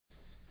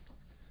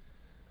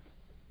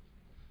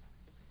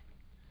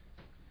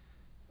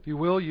If you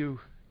will,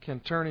 you can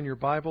turn in your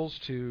Bibles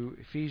to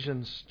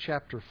Ephesians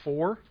chapter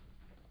 4.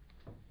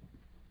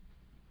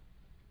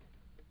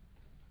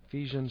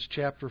 Ephesians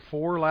chapter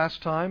 4.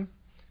 Last time,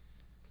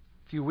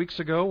 a few weeks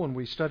ago, when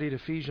we studied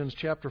Ephesians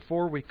chapter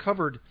 4, we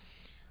covered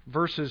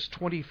verses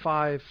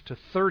 25 to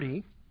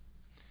 30.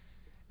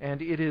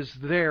 And it is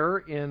there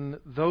in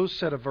those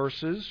set of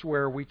verses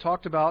where we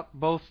talked about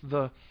both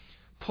the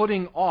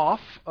putting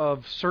off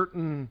of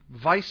certain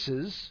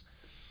vices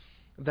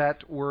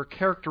that were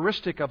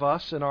characteristic of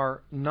us in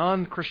our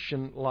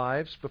non-Christian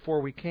lives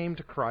before we came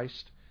to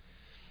Christ,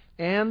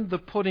 and the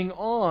putting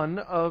on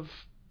of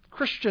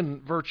Christian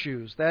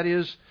virtues. That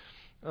is,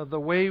 the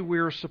way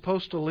we're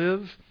supposed to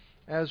live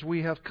as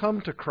we have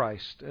come to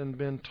Christ and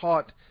been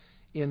taught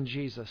in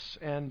Jesus.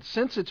 And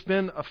since it's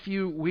been a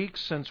few weeks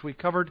since we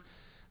covered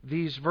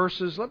these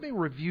verses, let me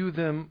review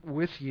them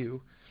with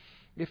you.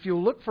 If you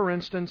look, for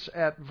instance,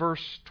 at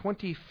verse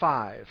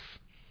 25,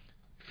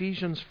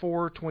 Ephesians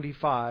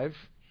 4:25,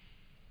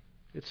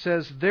 it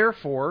says,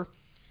 "Therefore,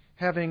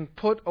 having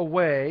put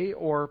away,"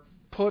 or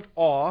put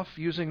off,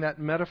 using that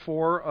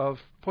metaphor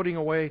of putting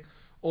away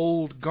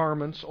old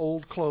garments,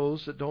 old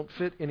clothes that don't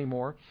fit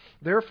anymore,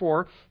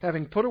 "Therefore,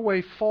 having put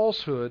away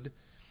falsehood,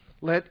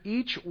 let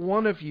each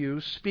one of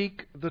you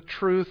speak the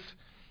truth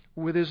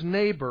with his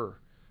neighbor,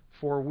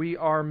 for we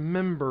are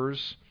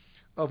members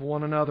of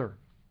one another."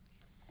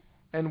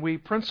 And we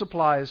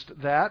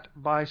principalized that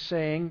by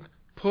saying,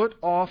 put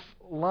off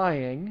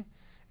lying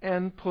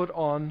and put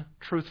on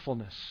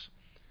truthfulness.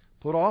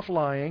 Put off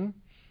lying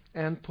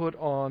and put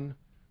on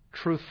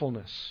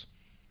truthfulness.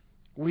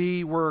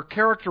 We were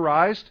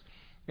characterized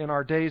in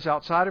our days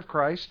outside of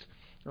Christ,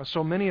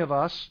 so many of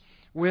us,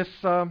 with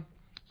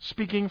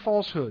speaking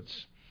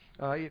falsehoods.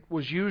 It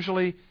was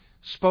usually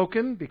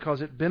spoken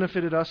because it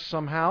benefited us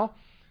somehow,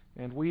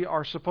 and we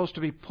are supposed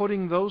to be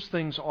putting those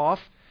things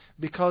off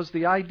because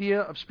the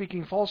idea of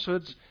speaking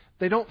falsehoods,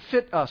 they don't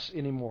fit us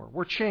anymore.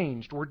 We're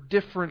changed. We're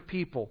different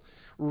people.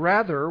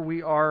 Rather,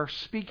 we are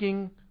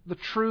speaking the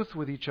truth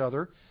with each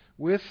other,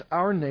 with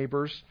our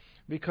neighbors,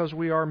 because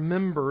we are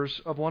members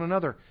of one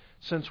another.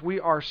 Since we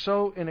are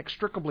so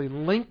inextricably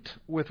linked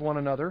with one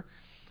another,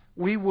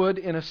 we would,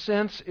 in a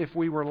sense, if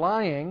we were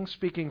lying,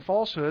 speaking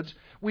falsehoods,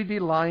 we'd be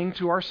lying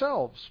to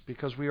ourselves,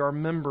 because we are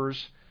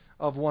members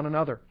of one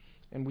another.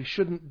 And we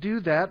shouldn't do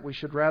that. We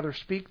should rather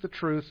speak the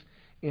truth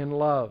in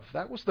love.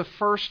 That was the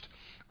first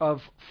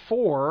of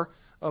 4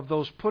 of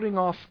those putting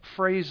off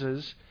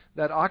phrases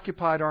that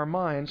occupied our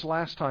minds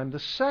last time. The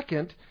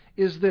second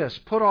is this: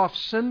 put off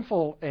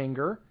sinful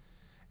anger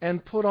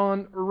and put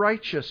on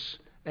righteous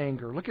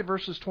anger. Look at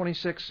verses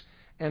 26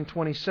 and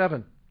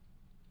 27.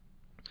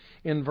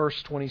 In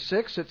verse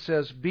 26 it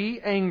says, "Be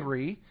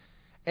angry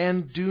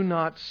and do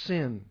not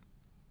sin."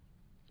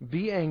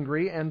 Be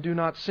angry and do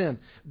not sin.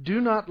 "Do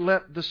not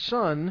let the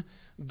sun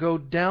go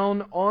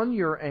down on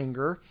your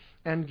anger,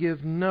 and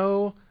give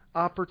no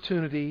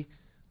opportunity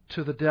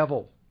to the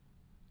devil."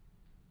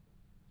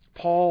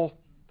 Paul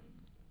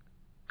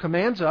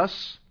commands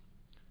us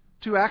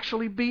to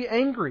actually be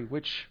angry,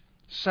 which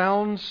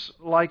sounds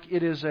like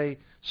it is a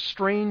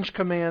strange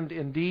command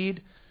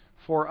indeed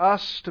for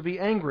us to be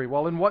angry.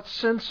 Well, in what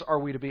sense are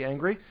we to be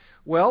angry?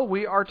 Well,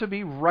 we are to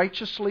be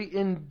righteously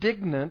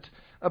indignant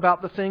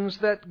about the things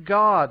that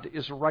God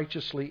is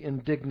righteously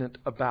indignant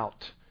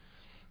about.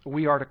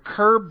 We are to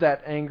curb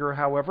that anger,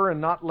 however, and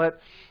not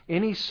let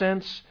any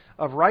sense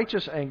of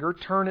righteous anger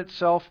turn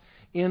itself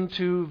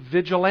into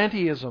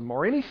vigilantism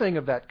or anything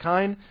of that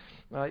kind.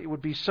 It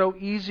would be so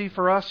easy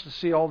for us to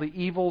see all the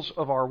evils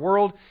of our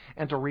world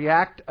and to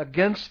react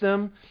against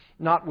them,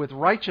 not with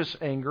righteous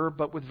anger,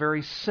 but with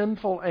very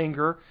sinful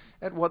anger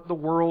at what the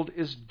world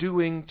is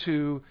doing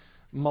to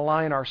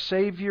malign our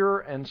Savior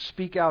and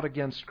speak out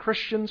against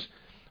Christians.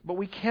 But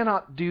we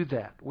cannot do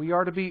that. We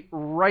are to be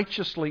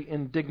righteously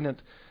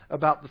indignant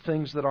about the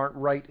things that aren't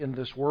right in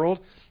this world,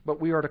 but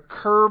we are to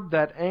curb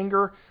that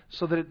anger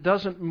so that it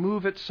doesn't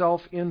move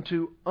itself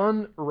into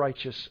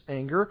unrighteous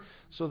anger.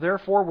 So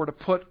therefore, we're to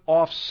put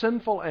off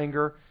sinful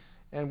anger,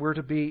 and we're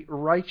to be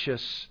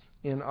righteous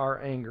in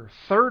our anger.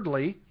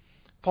 Thirdly,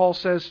 Paul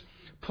says,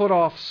 put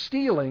off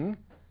stealing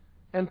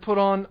and put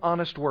on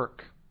honest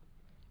work.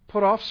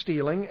 Put off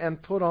stealing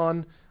and put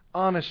on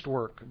honest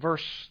work.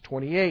 Verse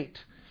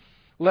 28,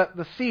 "Let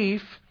the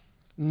thief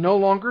no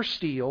longer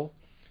steal,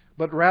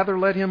 but rather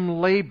let him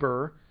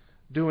labor,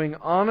 doing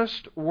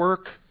honest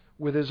work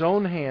with his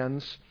own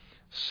hands,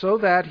 so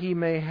that he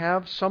may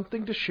have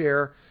something to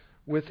share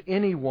with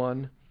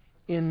anyone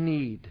in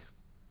need."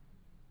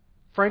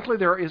 Frankly,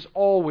 there is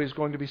always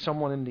going to be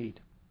someone in need.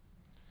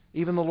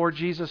 Even the Lord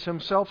Jesus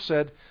himself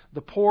said,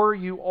 "The poor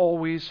you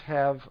always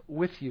have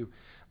with you."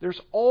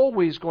 There's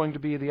always going to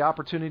be the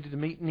opportunity to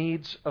meet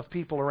needs of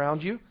people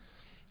around you.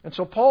 And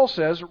so Paul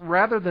says,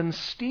 rather than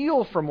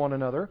steal from one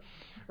another,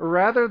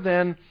 rather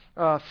than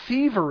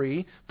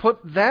thievery, put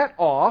that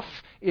off.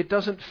 It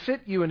doesn't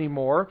fit you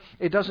anymore.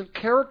 It doesn't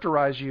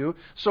characterize you.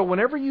 So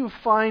whenever you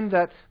find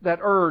that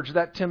urge,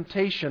 that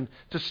temptation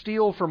to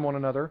steal from one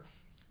another,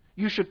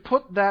 You should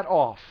put that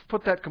off,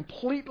 put that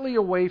completely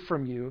away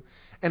from you,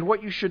 and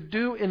what you should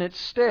do in its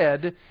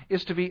stead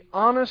is to be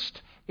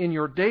honest in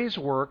your day's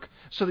work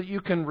so that you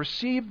can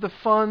receive the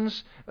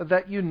funds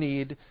that you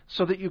need,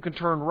 so that you can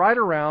turn right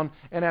around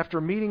and,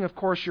 after meeting, of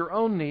course, your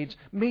own needs,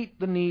 meet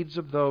the needs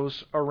of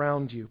those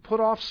around you.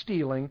 Put off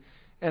stealing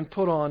and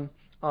put on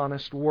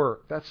honest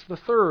work. That's the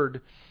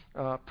third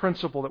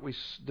principle that we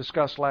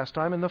discussed last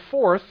time. And the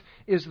fourth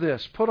is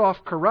this: put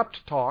off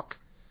corrupt talk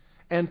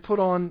and put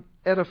on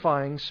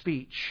edifying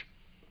speech.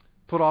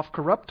 Put off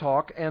corrupt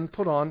talk and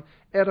put on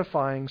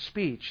edifying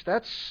speech.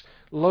 That's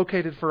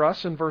located for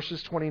us in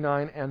verses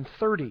 29 and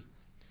 30.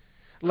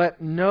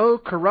 Let no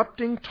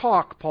corrupting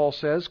talk, Paul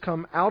says,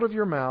 come out of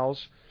your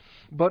mouths,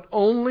 but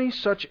only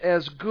such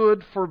as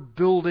good for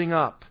building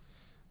up.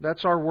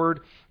 That's our word,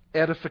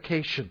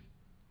 edification.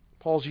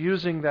 Paul's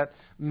using that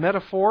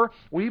metaphor.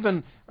 We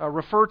even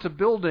refer to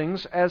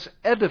buildings as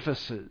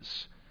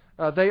edifices.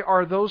 They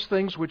are those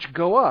things which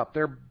go up.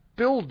 They're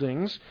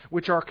buildings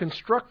which are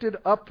constructed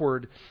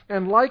upward.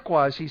 And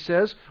likewise, he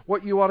says,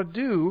 what you ought to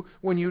do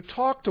when you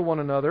talk to one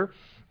another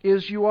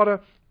is you ought to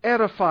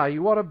edify,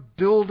 you ought to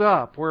build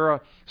up. We're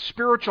a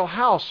spiritual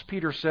house,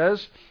 Peter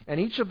says, and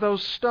each of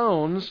those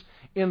stones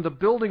in the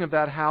building of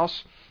that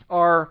house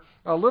are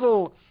a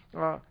little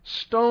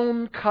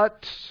stone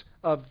cuts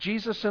of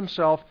Jesus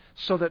himself,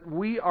 so that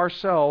we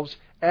ourselves,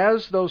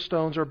 as those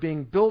stones, are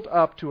being built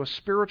up to a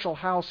spiritual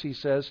house, he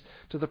says,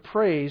 to the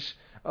praise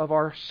of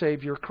our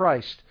Savior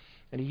Christ.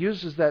 And he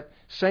uses that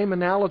same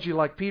analogy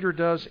like Peter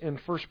does in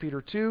 1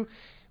 Peter 2.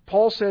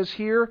 Paul says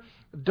here,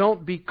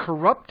 don't be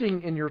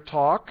corrupting in your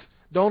talk.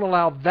 Don't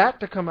allow that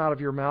to come out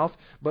of your mouth,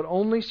 but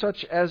only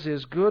such as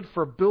is good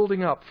for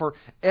building up, for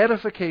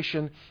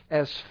edification,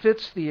 as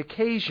fits the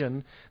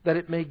occasion, that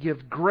it may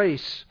give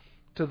grace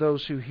to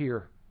those who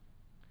hear.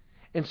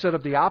 Instead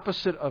of the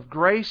opposite of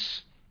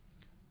grace,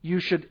 you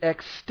should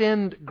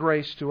extend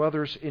grace to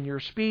others in your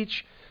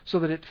speech so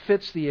that it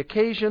fits the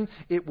occasion.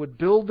 It would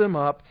build them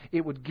up.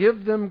 It would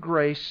give them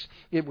grace.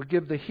 It would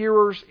give the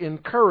hearers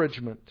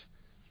encouragement.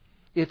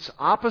 Its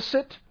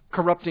opposite,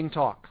 corrupting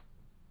talk.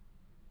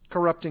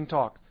 Corrupting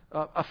talk.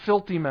 A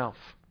filthy mouth.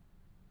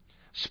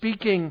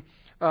 Speaking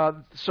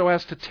so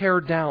as to tear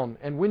down.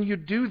 And when you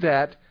do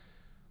that,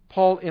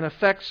 Paul in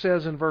effect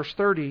says in verse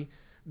 30,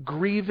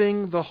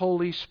 grieving the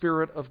Holy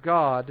Spirit of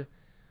God,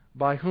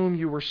 by whom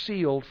you were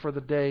sealed for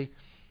the day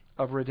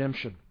of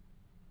redemption.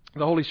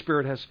 The Holy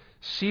Spirit has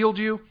sealed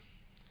you,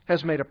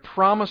 has made a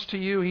promise to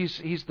you.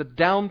 He's the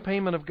down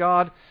payment of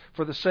God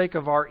for the sake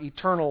of our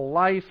eternal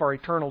life, our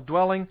eternal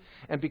dwelling.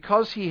 And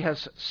because He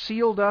has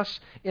sealed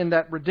us in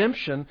that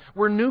redemption,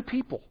 we're new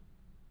people.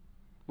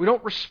 We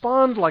don't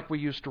respond like we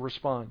used to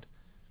respond.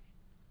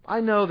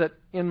 I know that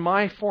in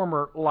my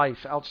former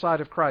life outside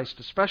of Christ,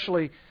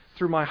 especially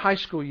through my high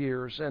school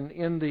years and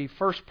in the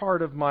first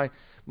part of my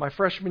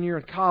freshman year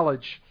in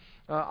college,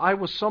 I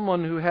was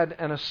someone who had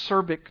an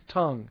acerbic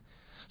tongue.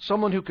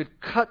 Someone who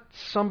could cut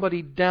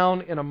somebody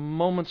down in a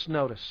moment's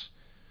notice.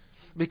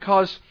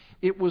 Because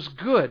it was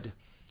good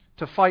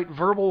to fight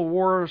verbal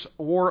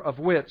war of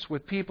wits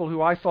with people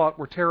who I thought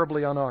were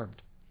terribly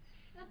unarmed.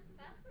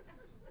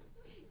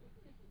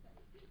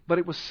 But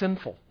it was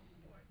sinful.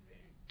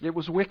 It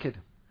was wicked.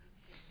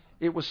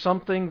 It was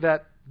something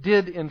that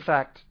did, in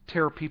fact,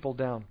 tear people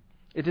down.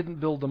 It didn't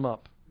build them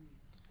up.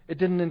 It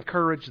didn't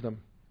encourage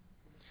them.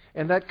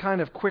 And that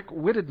kind of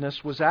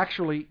quick-wittedness was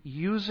actually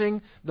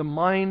using the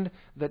mind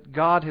that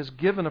God has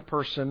given a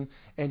person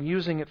and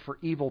using it for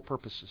evil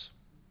purposes.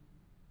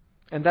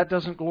 And that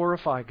doesn't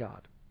glorify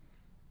God.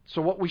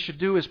 So what we should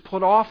do is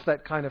put off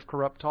that kind of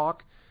corrupt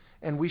talk,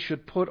 and we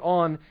should put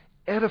on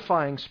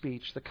edifying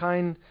speech, the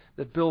kind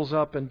that builds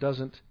up and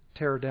doesn't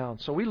tear down.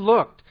 So we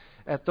looked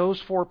at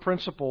those four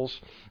principles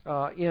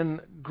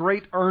in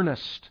great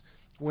earnest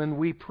when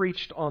we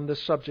preached on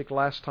this subject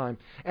last time.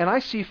 And I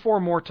see four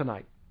more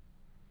tonight.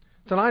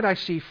 Tonight I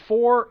see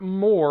four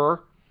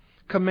more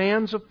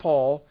commands of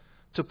Paul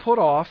to put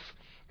off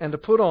and to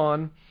put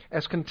on,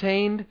 as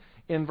contained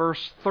in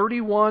verse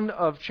 31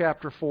 of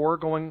chapter 4,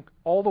 going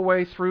all the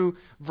way through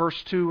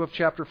verse 2 of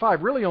chapter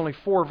 5. Really only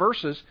 4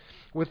 verses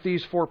with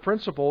these 4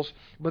 principles,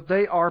 but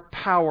they are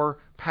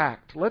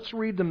power-packed. Let's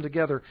read them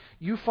together.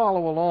 You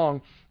follow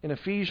along in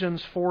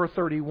Ephesians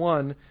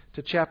 4:31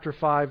 to chapter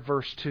 5,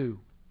 verse 2.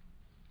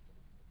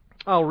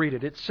 I'll read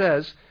it. It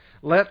says,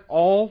 let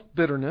all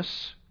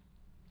bitterness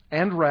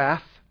and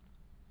wrath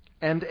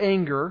and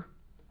anger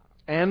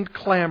and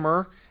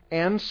clamor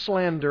and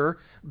slander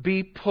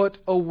be put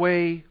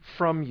away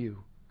from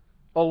you,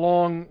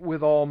 along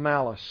with all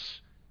malice.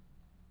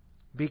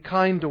 Be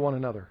kind to one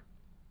another,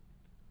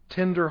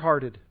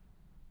 tender-hearted,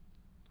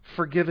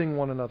 forgiving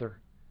one another,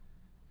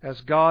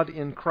 as God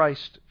in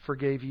Christ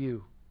forgave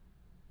you.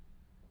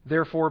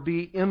 Therefore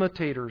be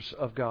imitators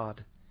of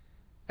God,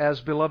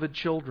 as beloved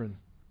children,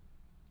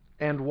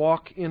 and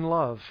walk in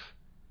love,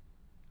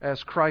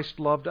 as Christ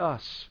loved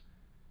us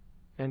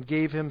and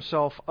gave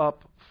Himself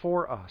up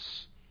for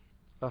us,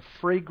 a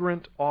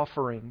fragrant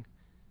offering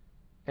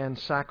and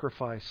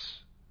sacrifice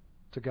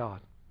to God.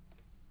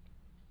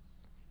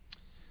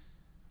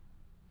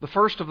 The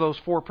first of those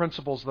four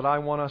principles that I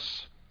want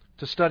us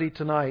to study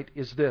tonight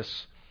is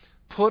this: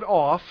 put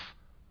off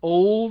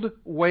old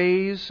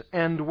ways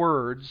and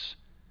words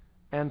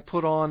and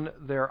put on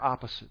their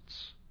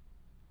opposites.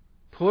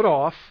 Put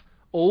off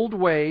old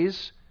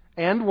ways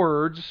and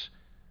words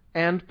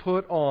and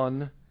put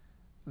on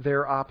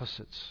their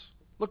opposites.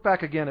 Look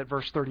back again at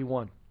verse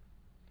 31.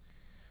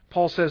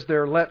 Paul says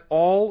there, let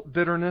all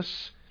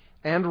bitterness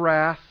and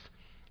wrath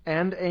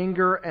and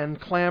anger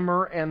and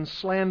clamor and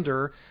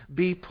slander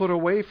be put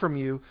away from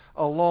you,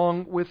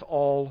 along with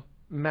all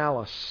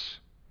malice.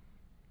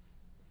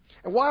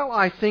 And while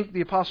I think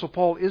the Apostle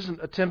Paul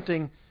isn't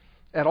attempting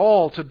at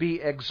all to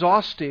be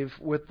exhaustive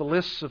with the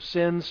lists of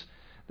sins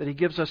that he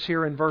gives us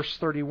here in verse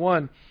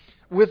 31,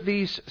 with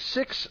these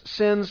 6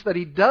 sins that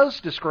he does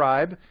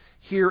describe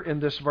here in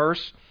this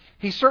verse,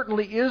 he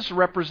certainly is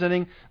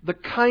representing the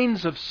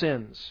kinds of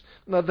sins,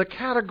 the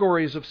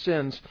categories of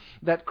sins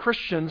that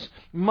Christians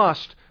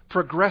must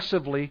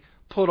progressively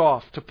put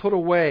off, to put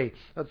away,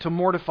 to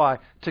mortify,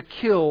 to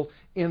kill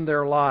in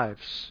their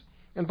lives.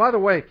 And by the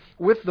way,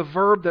 with the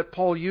verb that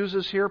Paul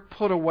uses here,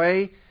 put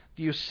away,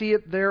 do you see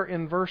it there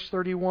in verse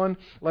 31?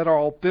 Let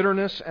all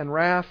bitterness and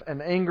wrath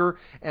and anger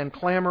and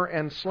clamor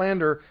and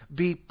slander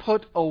be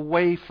put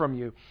away from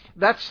you.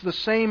 That's the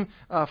same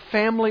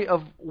family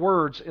of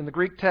words in the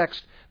Greek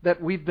text that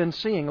we've been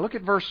seeing. Look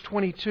at verse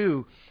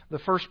 22, the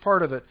first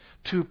part of it.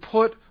 To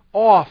put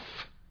off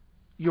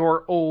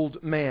your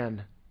old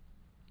man.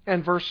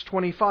 And verse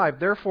 25,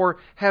 therefore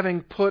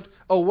having put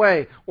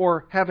away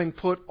or having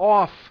put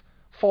off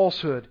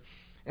falsehood.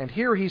 And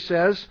here he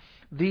says,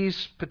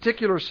 these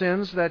particular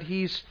sins that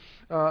he's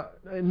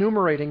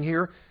enumerating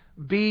here,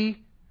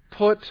 be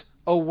put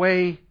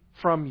away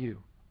from you.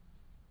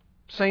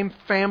 Same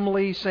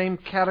family, same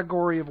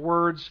category of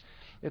words.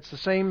 It's the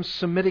same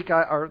Semitic,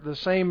 or the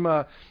same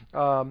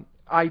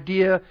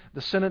idea.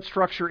 The sentence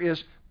structure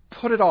is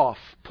put it off,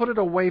 put it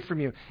away from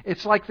you.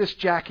 It's like this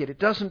jacket. It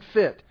doesn't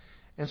fit,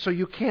 and so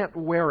you can't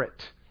wear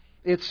it.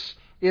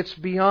 It's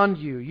beyond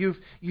you.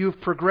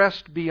 You've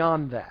progressed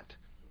beyond that.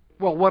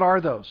 Well, what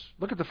are those?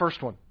 Look at the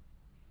first one.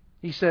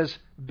 He says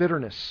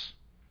bitterness.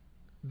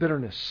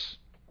 Bitterness.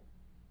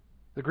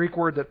 The Greek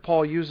word that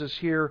Paul uses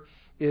here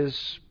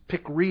is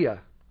pikria.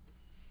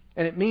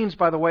 And it means,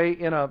 by the way,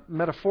 in a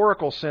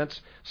metaphorical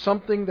sense,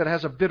 something that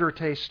has a bitter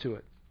taste to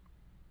it.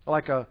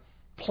 Like a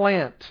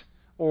plant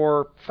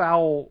or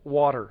foul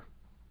water.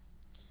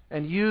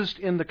 And used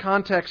in the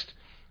context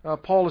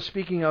Paul is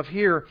speaking of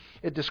here,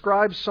 it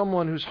describes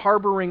someone who's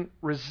harboring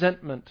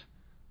resentment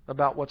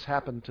about what's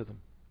happened to them.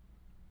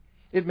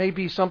 It may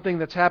be something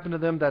that's happened to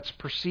them that's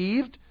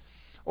perceived,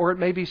 or it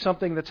may be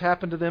something that's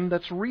happened to them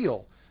that's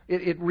real.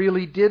 It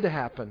really did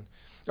happen.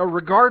 Or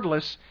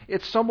regardless,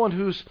 it's someone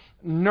who's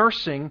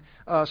nursing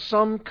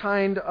some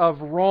kind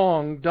of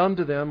wrong done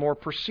to them or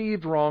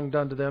perceived wrong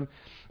done to them,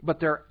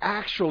 but they're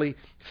actually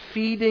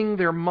feeding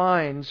their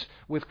minds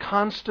with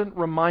constant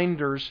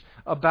reminders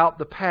about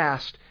the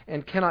past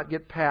and cannot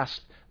get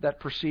past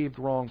that perceived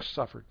wrong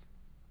suffered.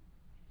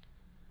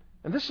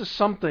 And this is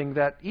something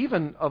that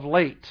even of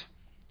late,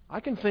 I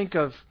can think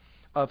of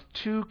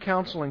 2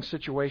 counseling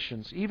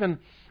situations, even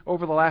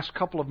over the last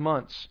couple of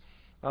months,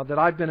 that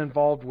I've been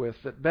involved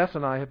with, that Beth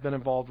and I have been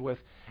involved with,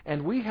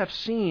 and we have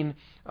seen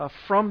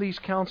from these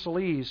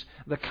counselees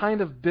the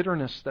kind of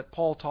bitterness that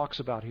Paul talks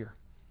about here.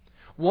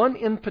 One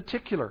in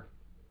particular,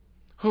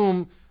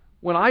 whom,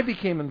 when I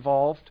became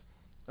involved,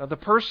 the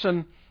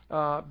person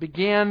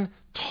began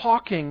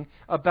talking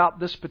about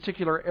this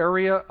particular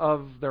area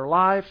of their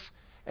life,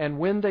 and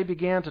when they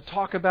began to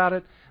talk about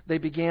it, they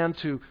began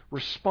to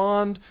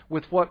respond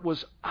with what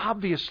was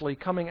obviously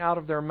coming out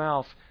of their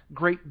mouth,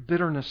 great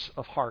bitterness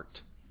of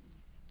heart.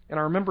 And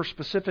I remember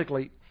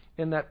specifically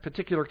in that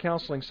particular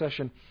counseling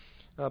session,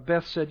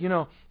 Beth said,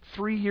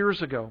 3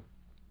 years ago,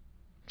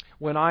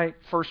 when I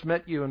first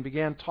met you and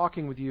began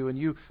talking with you and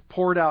you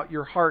poured out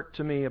your heart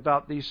to me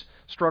about these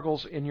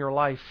struggles in your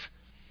life,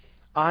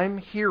 I'm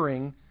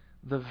hearing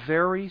the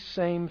very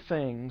same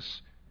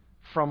things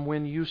from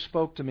when you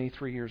spoke to me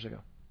 3 years ago.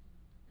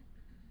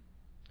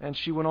 And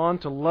she went on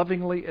to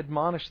lovingly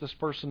admonish this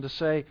person to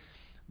say,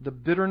 the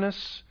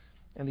bitterness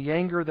and the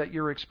anger that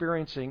you're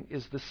experiencing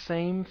is the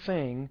same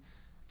thing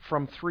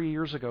from 3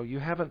 years ago. You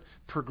haven't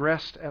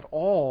progressed at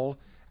all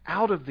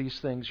out of these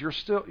things. You're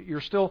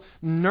still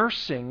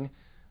nursing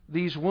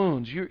these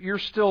wounds. You're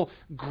still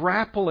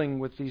grappling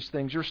with these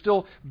things. You're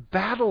still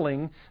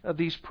battling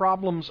these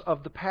problems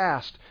of the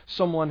past.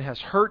 Someone has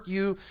hurt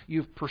you.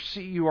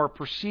 You are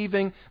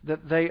perceiving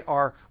that they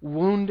are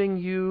wounding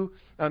you,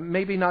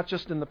 maybe not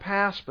just in the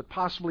past, but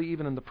possibly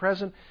even in the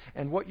present.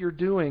 And what you're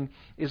doing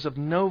is of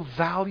no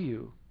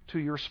value to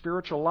your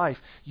spiritual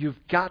life.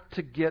 You've got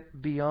to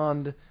get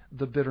beyond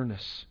the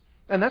bitterness.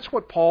 And that's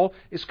what Paul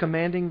is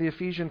commanding the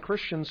Ephesian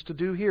Christians to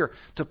do here,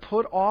 to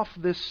put off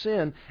this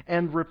sin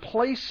and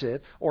replace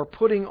it, or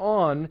putting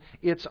on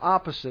its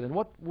opposite. And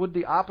what would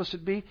the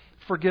opposite be?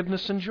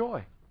 Forgiveness and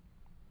joy.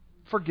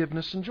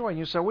 Forgiveness and joy. And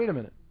you say, wait a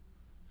minute.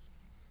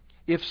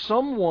 If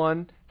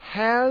someone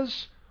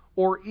has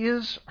or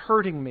is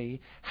hurting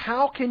me,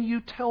 how can you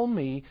tell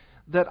me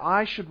that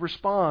I should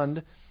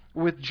respond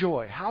with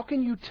joy? How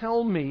can you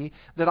tell me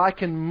that I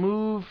can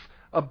move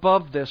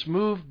above this,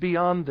 move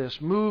beyond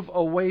this, move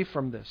away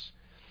from this?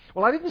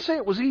 Well, I didn't say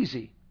it was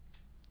easy,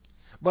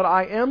 but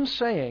I am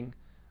saying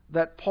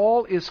that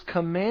Paul is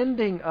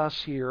commanding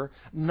us here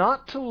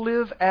not to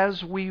live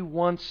as we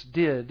once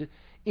did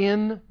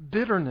in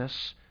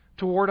bitterness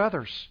toward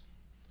others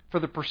for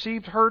the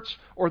perceived hurts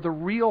or the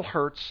real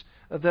hurts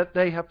that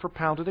they have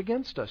propounded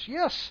against us.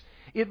 Yes,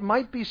 it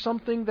might be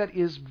something that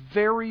is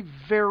very,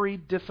 very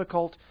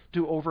difficult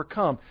to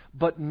overcome,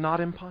 but not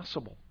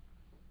impossible.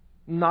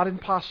 Not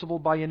impossible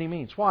by any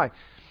means. Why?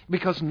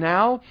 Because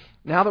now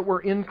that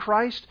we're in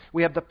Christ,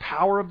 we have the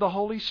power of the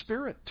Holy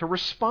Spirit to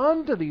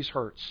respond to these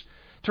hurts,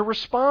 to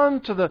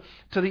respond to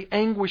the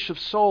anguish of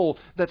soul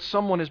that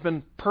someone has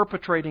been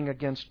perpetrating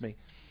against me.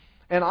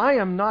 And I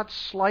am not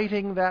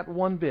slighting that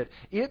one bit.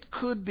 It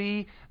could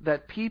be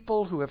that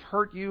people who have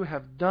hurt you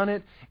have done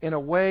it in a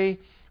way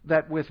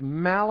that with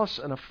malice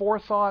and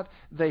aforethought,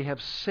 they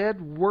have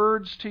said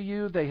words to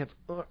you, they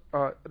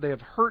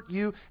have hurt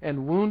you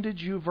and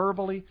wounded you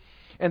verbally,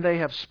 and they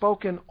have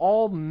spoken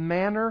all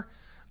manner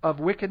of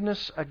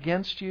wickedness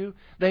against you.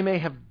 They may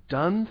have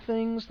done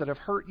things that have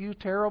hurt you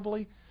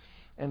terribly,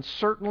 and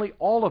certainly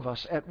all of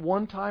us at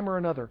one time or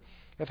another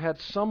have had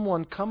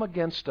someone come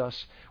against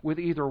us with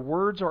either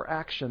words or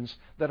actions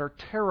that are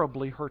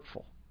terribly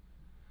hurtful.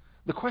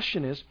 The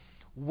question is,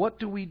 what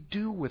do we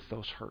do with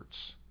those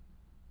hurts?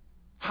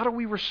 How do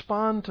we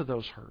respond to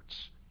those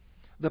hurts?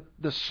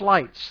 The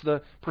slights,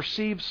 the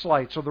perceived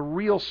slights, or the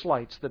real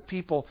slights that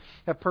people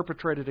have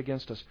perpetrated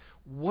against us.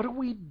 What do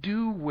we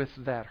do with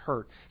that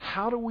hurt?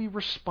 How do we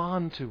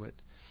respond to it?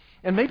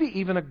 And maybe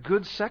even a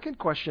good second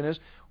question is,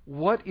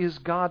 what is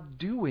God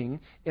doing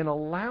in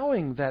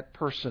allowing that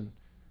person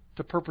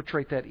to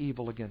perpetrate that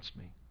evil against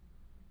me?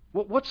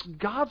 What's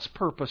God's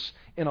purpose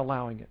in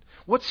allowing it?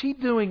 What's He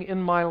doing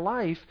in my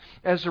life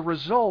as a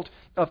result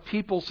of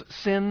people's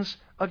sins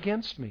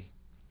against me?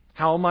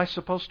 How am I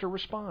supposed to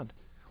respond?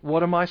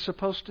 What am I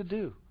supposed to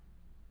do?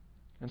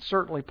 And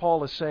certainly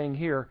Paul is saying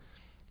here,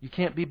 you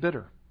can't be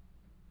bitter.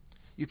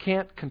 You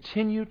can't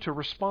continue to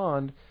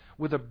respond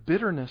with a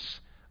bitterness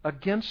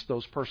against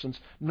those persons,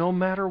 no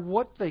matter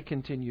what they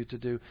continue to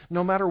do,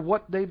 no matter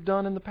what they've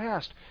done in the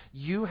past.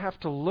 You have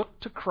to look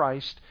to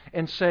Christ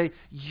and say,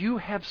 you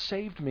have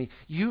saved me.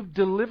 You've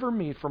delivered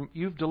me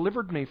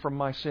from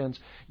my sins.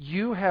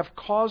 You have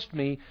caused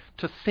me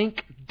to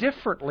think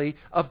differently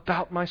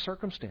about my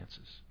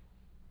circumstances.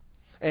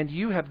 And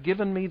you have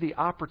given me the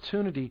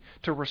opportunity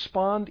to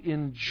respond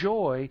in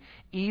joy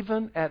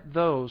even at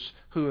those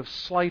who have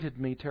slighted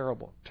me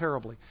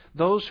terribly,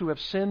 those who have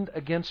sinned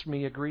against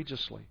me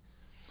egregiously.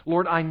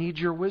 Lord, I need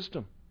your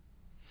wisdom.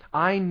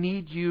 I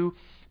need you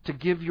to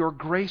give your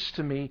grace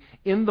to me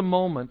in the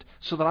moment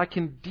so that I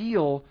can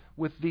deal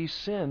with these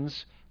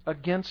sins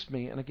against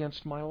me and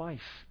against my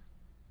life.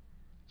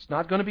 It's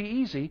not going to be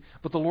easy,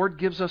 but the Lord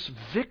gives us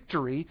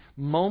victory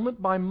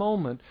moment by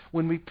moment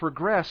when we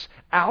progress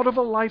out of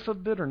a life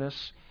of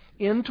bitterness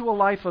into a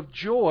life of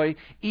joy,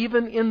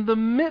 even in the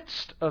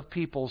midst of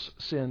people's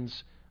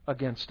sins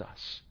against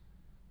us.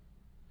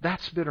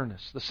 That's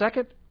bitterness. The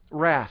second,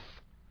 wrath.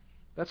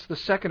 That's the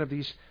second of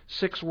these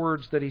 6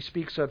 words that he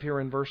speaks of here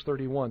in verse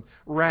 31.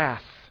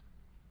 Wrath.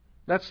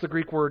 That's the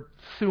Greek word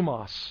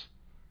thumos.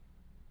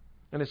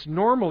 And it's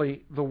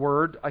normally the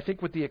word, I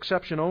think with the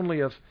exception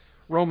only of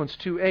Romans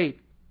 2:8,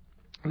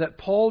 that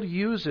Paul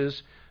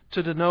uses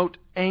to denote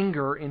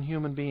anger in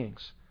human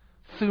beings.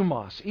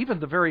 Thumos. Even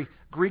the very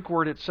Greek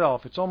word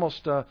itself, it's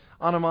almost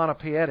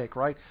onomatopoetic,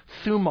 right?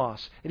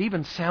 Thumos. It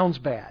even sounds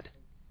bad.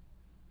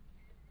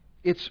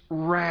 It's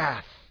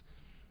wrath.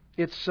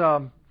 It's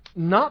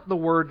not the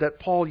word that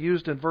Paul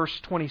used in verse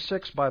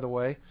 26, by the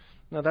way.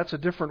 Now, that's a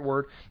different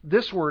word.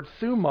 This word,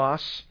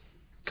 thumos,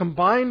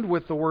 combined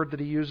with the word that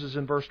he uses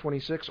in verse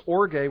 26,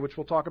 orge, which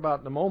we'll talk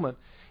about in a moment,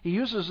 he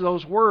uses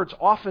those words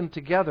often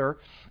together,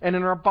 and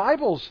in our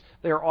Bibles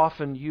they are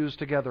often used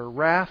together,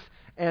 wrath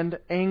and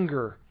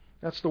anger.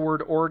 That's the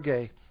word orge.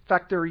 In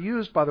fact, they're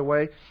used, by the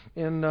way,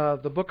 in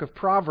the book of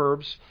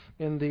Proverbs,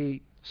 in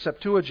the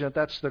Septuagint.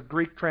 That's the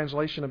Greek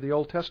translation of the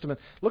Old Testament.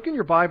 Look in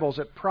your Bibles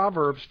at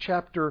Proverbs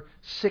chapter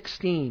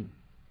 16.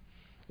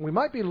 We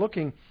might be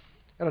looking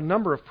at a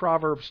number of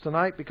Proverbs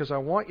tonight because I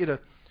want you to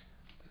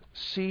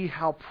see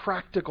how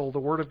practical the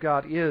Word of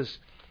God is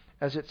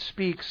as it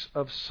speaks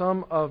of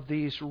some of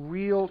these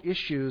real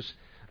issues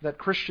that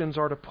Christians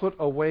are to put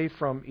away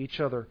from each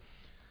other.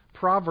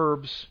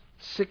 Proverbs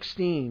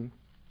 16,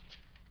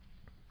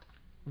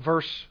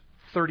 verse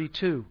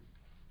 32.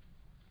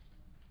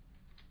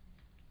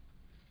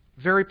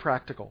 Very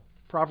practical.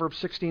 Proverbs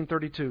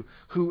 16:32.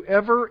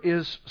 Whoever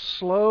is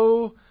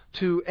slow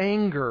to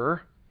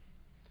anger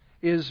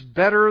is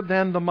better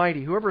than the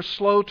mighty. Whoever is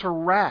slow to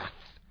wrath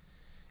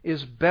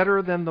is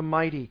better than the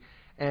mighty.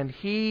 And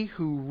he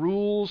who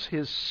rules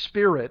his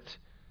spirit,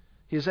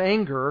 his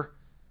anger,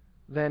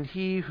 than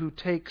he who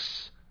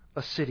takes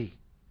a city.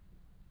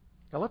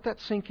 Now let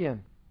that sink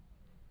in.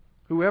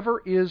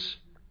 Whoever is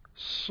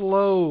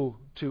slow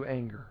to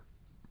anger,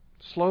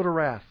 slow to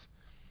wrath,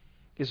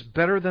 is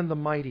better than the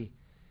mighty.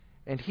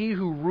 And he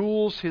who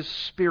rules his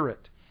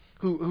spirit,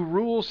 who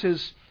rules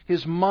his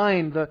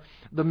mind,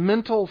 the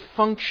mental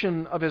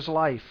function of his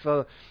life,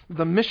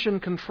 the mission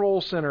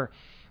control center,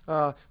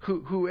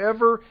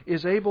 whoever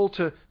is able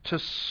to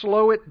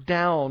slow it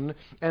down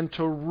and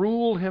to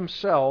rule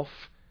himself,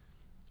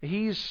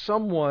 he's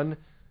someone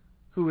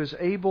who is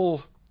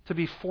able to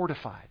be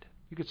fortified.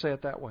 You could say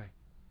it that way.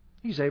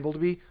 He's able to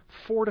be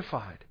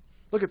fortified.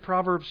 Look at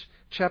Proverbs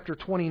chapter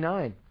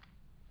 29.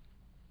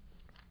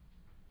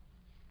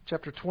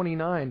 Chapter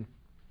 29,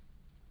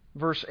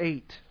 verse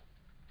 8.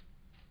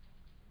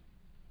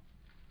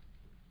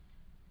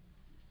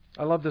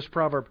 I love this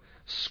proverb.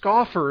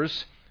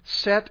 Scoffers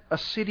set a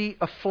city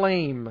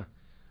aflame.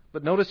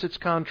 But notice its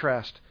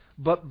contrast.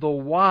 But the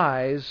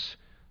wise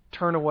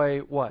turn away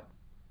what?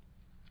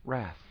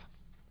 Wrath.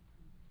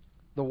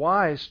 The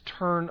wise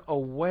turn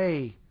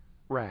away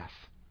wrath.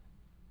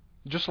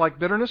 Just like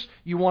bitterness,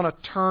 you want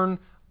to turn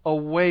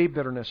away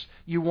bitterness.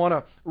 You want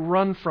to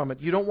run from it.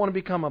 You don't want to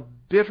become a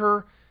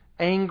bitter,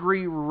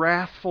 angry,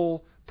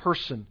 wrathful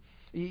person.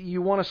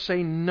 You want to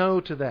say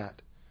no to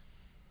that.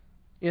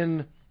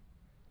 In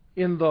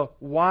the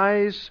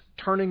wise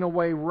turning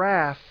away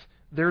wrath,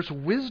 there's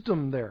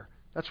wisdom there.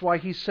 That's why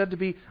he's said to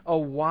be a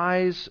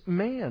wise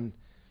man.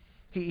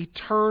 He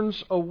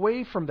turns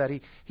away from that.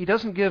 He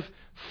doesn't give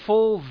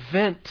full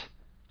vent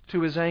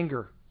to his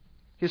anger.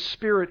 His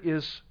spirit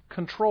is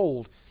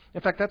controlled.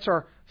 In fact, that's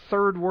our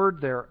third word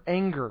there,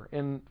 anger,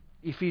 in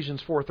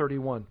Ephesians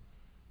 4:31.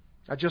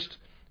 I just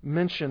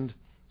mentioned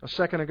a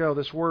second ago,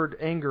 this word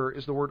anger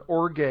is the word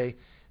orge,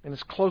 and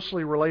it's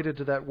closely related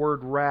to that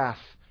word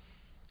wrath.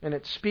 And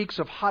it speaks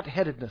of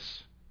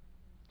hot-headedness,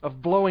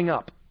 of blowing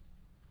up.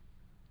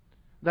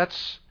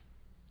 That's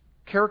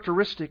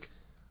characteristic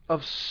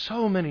of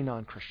so many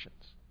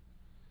non-Christians.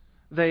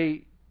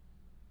 They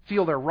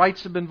feel their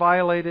rights have been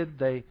violated.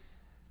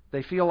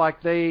 They feel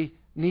like they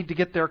need to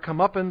get their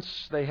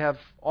comeuppance. They have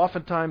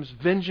oftentimes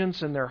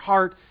vengeance in their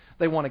heart.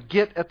 They want to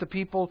get at the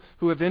people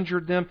who have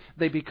injured them.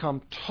 They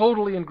become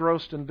totally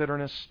engrossed in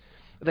bitterness.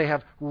 They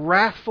have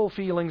wrathful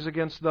feelings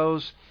against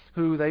those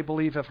who they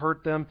believe have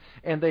hurt them,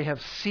 and they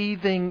have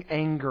seething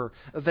anger.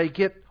 They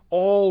get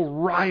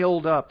all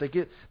riled up. They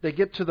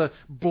get to the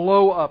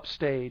blow-up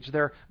stage.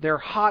 They're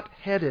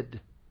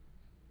hot-headed.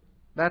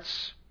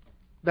 That's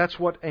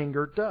what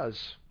anger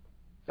does.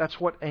 That's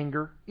what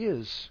anger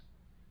is.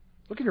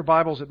 Look in your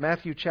Bibles at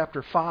Matthew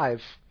chapter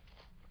 5.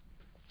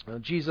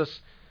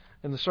 Jesus,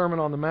 in the Sermon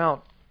on the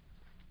Mount,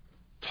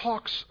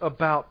 talks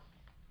about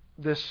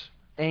this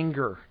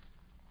anger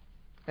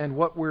and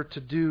what we're to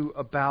do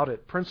about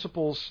it.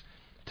 Principles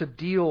to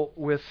deal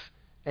with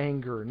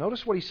anger.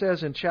 Notice what he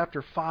says in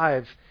chapter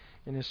 5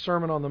 in his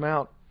Sermon on the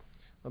Mount,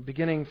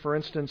 beginning, for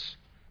instance,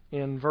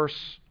 in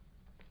verse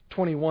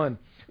 21.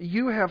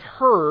 You have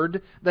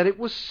heard that it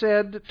was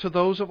said to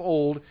those of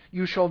old,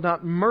 you shall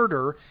not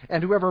murder,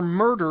 and whoever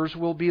murders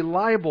will be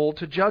liable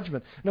to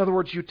judgment. In other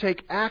words, you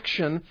take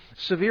action,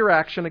 severe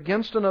action,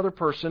 against another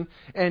person,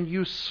 and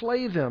you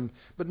slay them.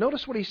 But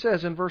notice what he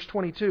says in verse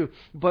 22.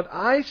 But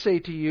I say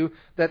to you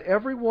that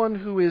everyone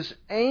who is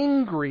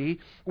angry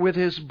with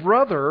his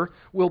brother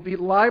will be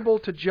liable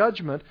to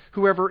judgment.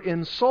 Whoever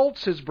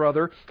insults his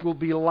brother will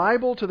be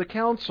liable to the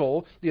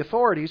council, the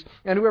authorities,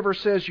 and whoever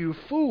says you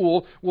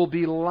fool will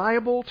be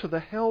liable to the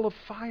hell of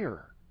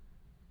fire.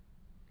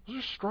 Those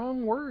are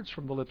strong words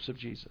from the lips of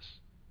Jesus.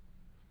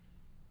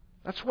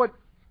 That's what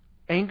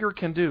anger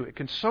can do. It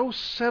can so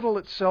settle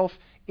itself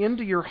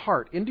into your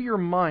heart, into your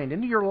mind,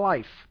 into your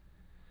life,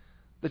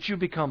 that you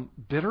become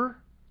bitter.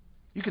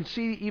 You can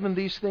see even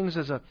these things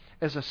as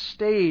a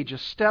stage, a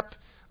step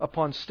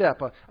upon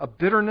step, a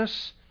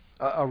bitterness,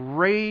 a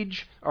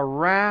rage, a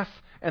wrath,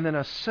 and then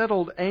a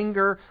settled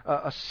anger,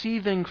 a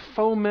seething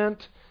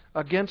foment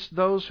against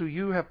those who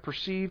you have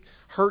perceived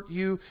hurt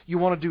you. You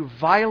want to do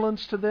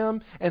violence to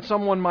them. And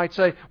someone might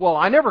say, well,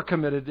 I never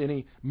committed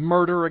any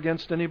murder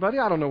against anybody.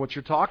 I don't know what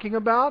you're talking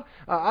about.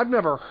 I've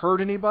never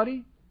hurt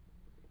anybody.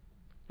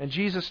 And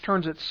Jesus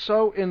turns it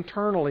so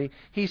internally.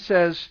 He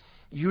says,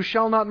 you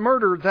shall not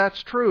murder,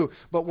 that's true.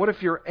 But what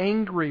if you're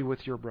angry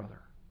with your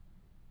brother?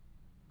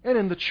 And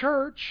in the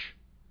church,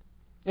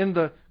 in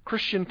the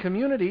Christian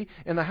community,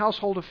 in the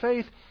household of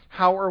faith,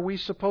 how are we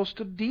supposed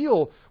to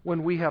deal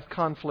when we have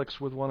conflicts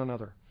with one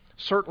another?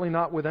 Certainly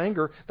not with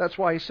anger. That's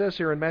why he says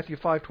here in Matthew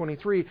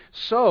 5:23,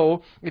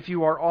 so if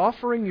you are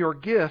offering your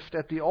gift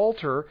at the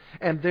altar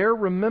and there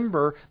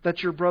remember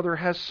that your brother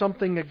has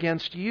something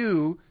against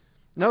you,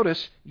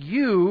 notice,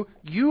 you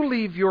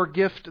leave your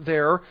gift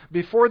there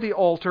before the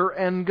altar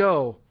and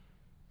go.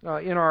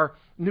 In our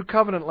New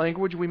Covenant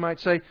language, we might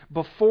say,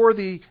 before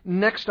the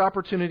next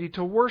opportunity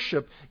to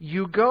worship,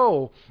 you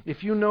go.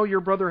 If you know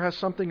your brother has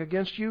something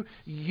against you,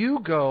 you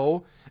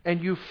go,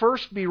 and you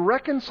first be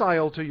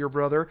reconciled to your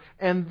brother,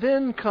 and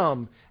then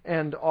come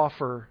and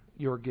offer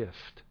your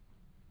gift.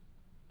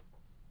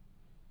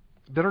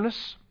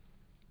 Bitterness,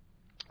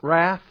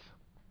 wrath,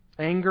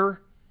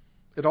 anger,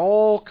 it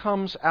all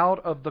comes out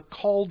of the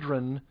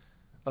cauldron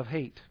of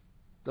hate,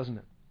 doesn't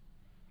it?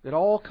 It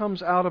all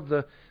comes out of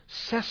the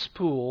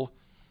cesspool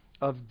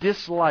of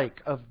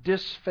dislike, of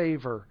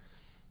disfavor,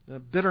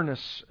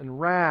 bitterness and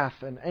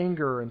wrath and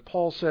anger. And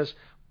Paul says,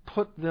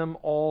 put them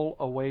all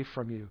away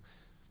from you.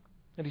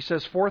 And he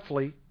says,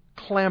 fourthly,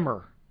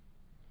 clamor.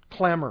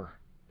 Clamor.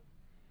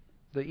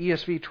 The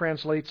ESV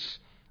translates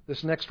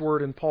this next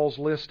word in Paul's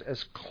list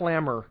as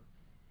clamor.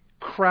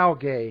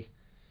 Krauge.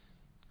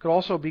 Could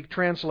also be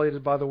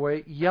translated, by the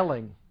way,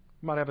 yelling.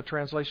 You might have a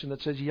translation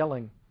that says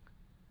yelling.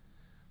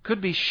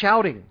 Could be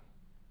shouting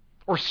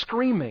or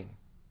screaming.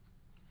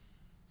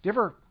 You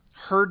ever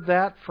heard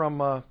that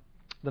from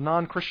the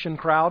non-Christian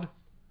crowd?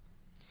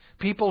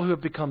 People who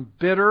have become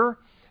bitter.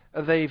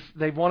 They've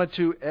wanted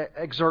to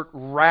exert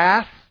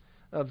wrath,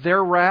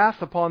 their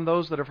wrath upon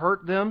those that have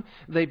hurt them.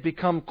 They've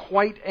become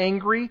quite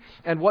angry,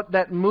 and what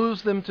that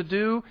moves them to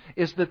do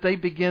is that they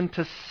begin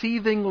to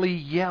seethingly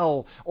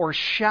yell or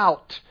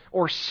shout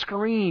or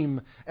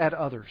scream at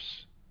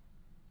others.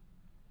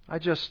 I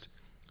just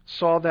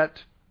saw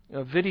that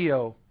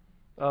video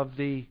of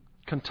the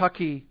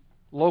Kentucky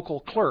local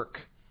clerk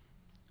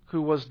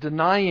who was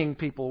denying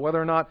people.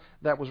 Whether or not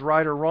that was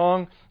right or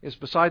wrong is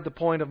beside the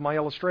point of my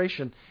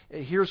illustration.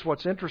 Here's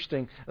what's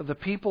interesting. The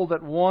people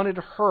that wanted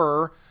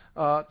her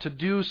to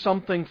do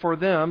something for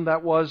them,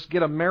 that was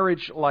get a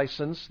marriage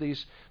license.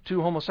 These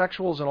two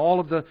homosexuals and all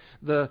of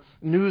the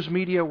news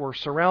media were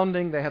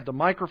surrounding. They had the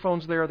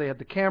microphones there. They had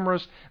the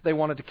cameras. They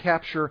wanted to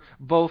capture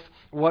both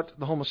what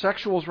the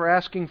homosexuals were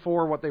asking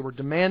for, what they were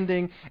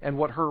demanding, and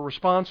what her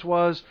response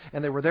was.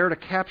 And they were there to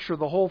capture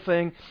the whole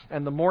thing.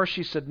 And the more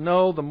she said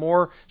no, the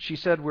more she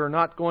said, we're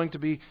not going to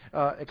be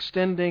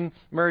extending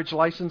marriage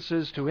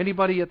licenses to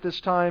anybody at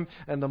this time.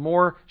 And the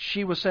more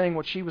she was saying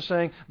what she was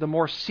saying, the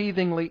more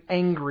seethingly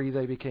angry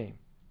they became.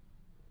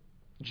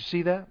 Did you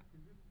see that?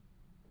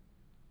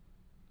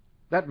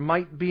 That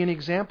might be an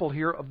example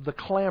here of the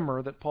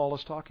clamor that Paul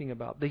is talking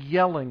about. The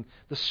yelling,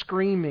 the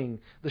screaming,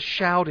 the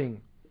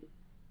shouting. It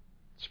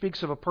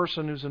speaks of a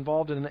person who's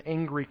involved in an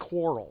angry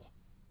quarrel.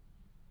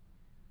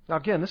 Now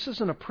again, this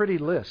isn't a pretty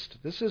list.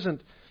 This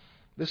isn't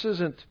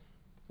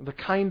the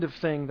kind of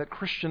thing that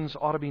Christians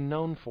ought to be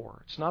known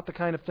for. It's not the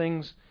kind of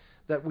things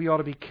that we ought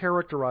to be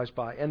characterized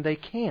by. And they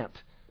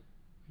can't,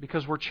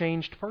 because we're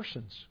changed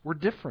persons. We're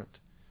different.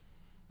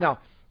 Now,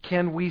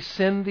 can we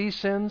sin these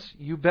sins?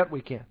 You bet we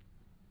can.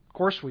 Of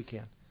course we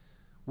can.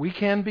 We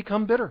can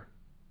become bitter.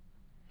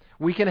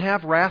 We can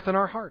have wrath in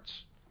our hearts.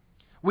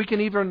 We can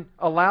even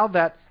allow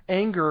that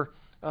anger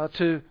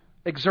to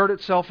exert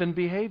itself in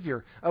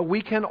behavior.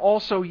 We can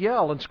also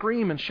yell and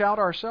scream and shout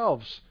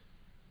ourselves.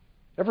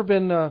 Ever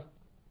been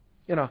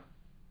in a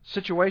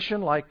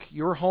situation like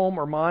your home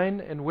or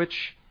mine in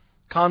which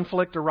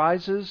conflict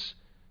arises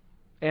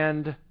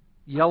and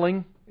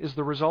yelling is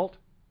the result?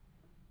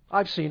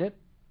 I've seen it.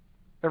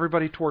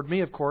 Everybody toward me,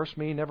 of course.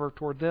 Me, never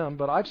toward them,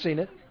 but I've seen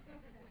it.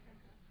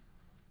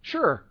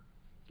 Sure.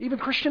 Even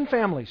Christian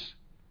families.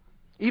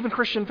 Even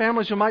Christian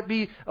families who might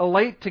be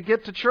late to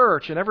get to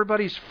church and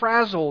everybody's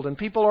frazzled and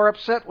people are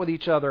upset with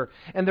each other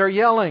and they're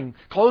yelling,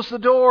 close the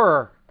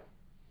door.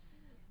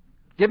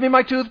 Give me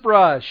my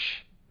toothbrush.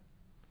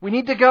 We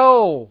need to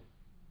go.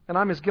 And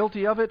I'm as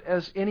guilty of it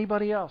as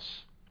anybody else.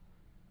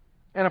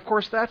 And of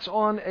course that's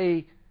on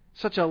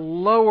such a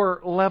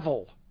lower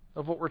level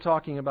of what we're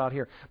talking about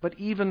here. But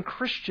even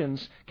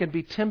Christians can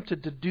be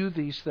tempted to do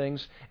these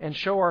things and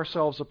show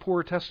ourselves a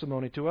poor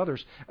testimony to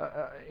others,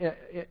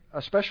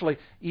 especially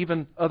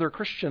even other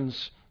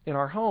Christians in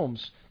our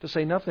homes, to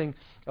say nothing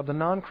of the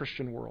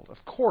non-Christian world.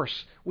 Of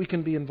course, we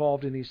can be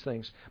involved in these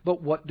things.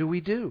 But what do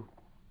we do?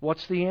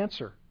 What's the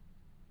answer?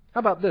 How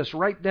about this?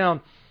 Write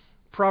down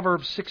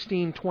Proverbs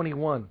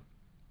 16:21.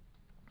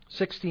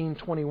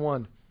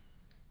 16:21.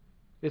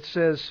 It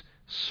says,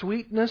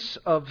 sweetness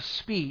of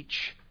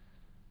speech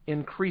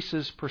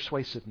increases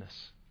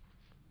persuasiveness.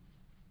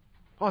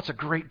 Oh, it's a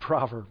great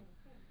proverb.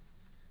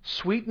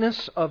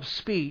 Sweetness of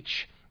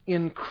speech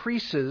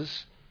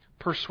increases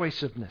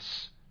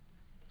persuasiveness.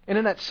 And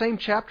in that same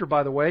chapter,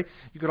 by the way,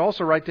 you could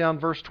also write down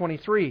verse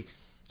 23,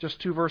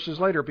 just 2 verses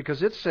later,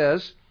 because it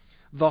says,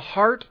 the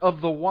heart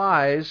of the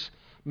wise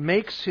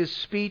makes his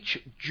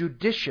speech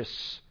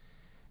judicious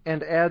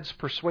and adds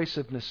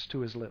persuasiveness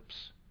to his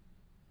lips.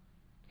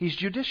 He's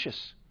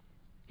judicious.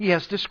 He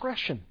has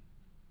discretion.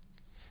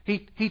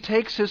 He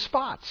takes his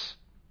spots.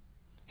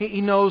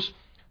 He knows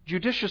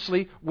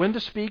judiciously when to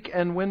speak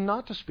and when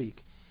not to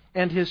speak.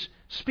 And his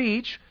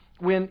speech,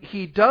 when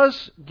he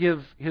does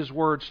give his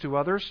words to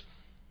others,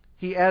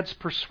 he adds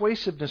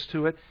persuasiveness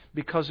to it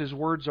because his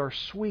words are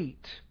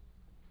sweet.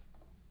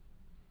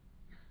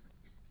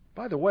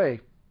 By the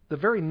way, the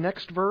very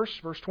next verse,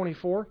 verse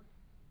 24,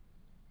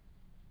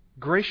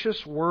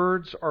 gracious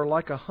words are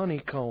like a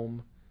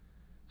honeycomb,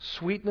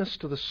 sweetness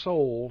to the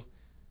soul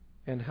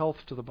and health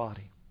to the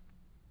body.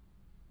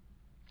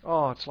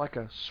 Oh, it's like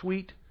a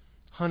sweet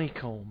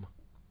honeycomb.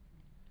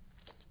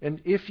 And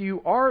if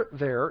you are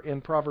there in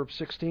Proverbs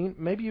 16,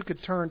 maybe you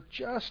could turn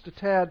just a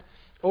tad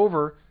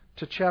over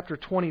to chapter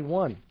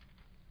 21.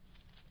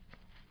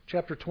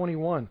 Chapter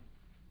 21.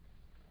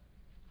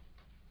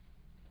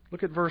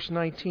 Look at verse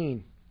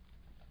 19.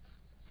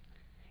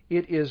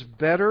 It is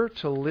better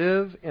to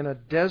live in a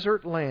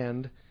desert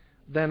land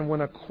than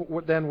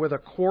with a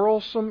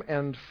quarrelsome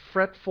and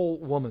fretful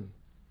woman.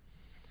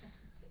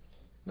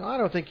 Now, I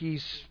don't think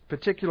he's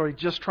particularly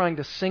just trying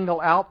to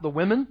single out the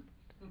women.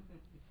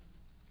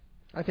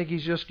 I think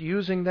he's just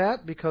using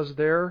that because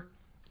there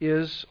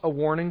is a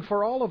warning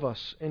for all of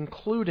us,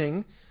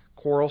 including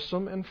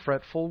quarrelsome and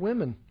fretful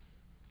women.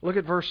 Look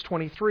at verse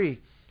 23.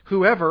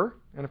 Whoever,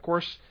 and of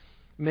course,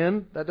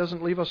 men, that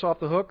doesn't leave us off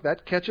the hook.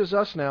 That catches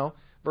us now.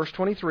 Verse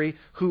 23,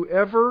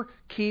 whoever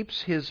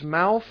keeps his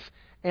mouth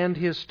and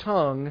his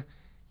tongue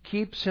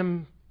keeps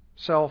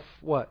himself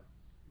what?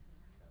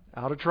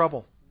 Out of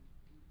trouble.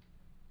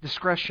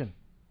 Discretion.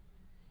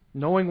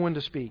 Knowing when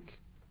to speak.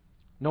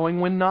 Knowing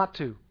when not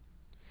to.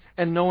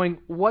 And knowing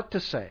what to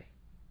say.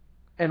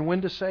 And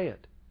when to say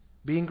it.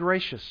 Being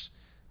gracious.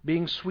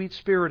 Being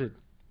sweet-spirited.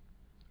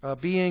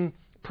 Being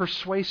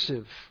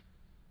persuasive.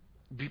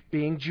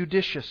 Being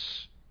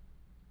judicious.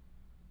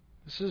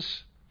 This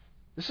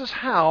is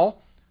how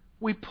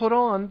we put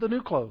on the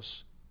new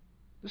clothes.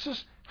 This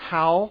is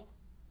how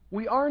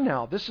we are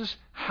now. This is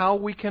how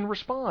we can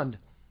respond.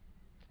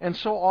 And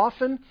so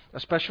often,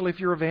 especially if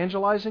you're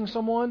evangelizing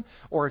someone,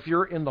 or if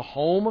you're in the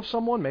home of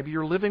someone, maybe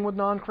you're living with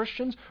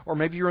non-Christians, or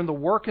maybe you're in the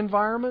work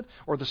environment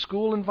or the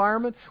school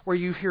environment, where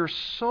you hear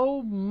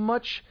so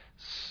much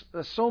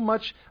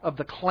of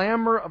the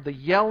clamor, of the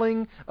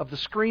yelling, of the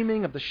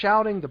screaming, of the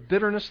shouting, the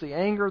bitterness, the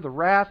anger, the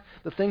wrath,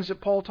 the things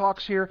that Paul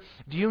talks here.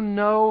 Do you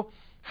know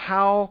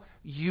how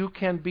you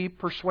can be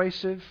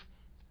persuasive?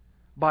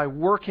 By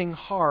working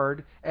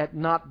hard at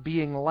not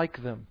being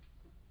like them,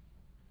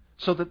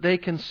 so that they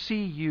can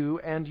see you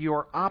and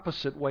your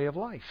opposite way of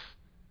life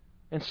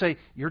and say,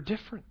 you're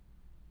different.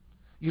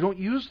 You don't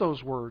use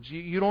those words.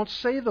 You don't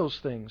say those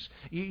things.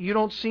 You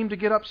don't seem to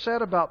get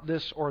upset about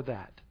this or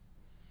that.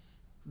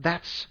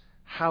 That's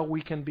how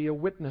we can be a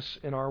witness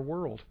in our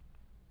world.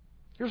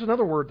 Here's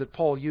another word that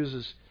Paul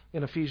uses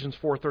in Ephesians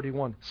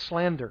 4:31,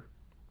 slander.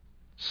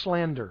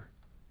 Slander.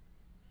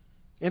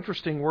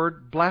 Interesting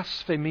word,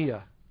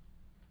 blasphemia.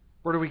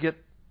 Where do we get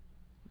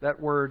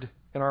that word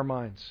in our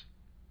minds?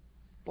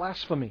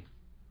 Blasphemy,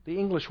 the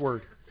English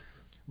word.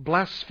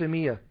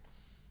 Blasphemia.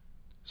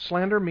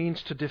 Slander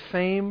means to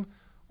defame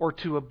or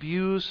to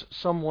abuse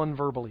someone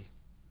verbally.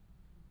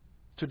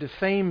 To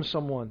defame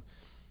someone,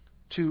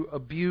 to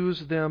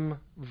abuse them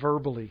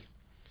verbally.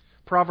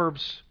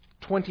 Proverbs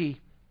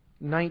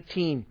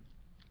 20:19.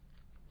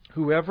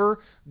 Whoever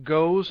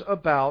goes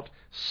about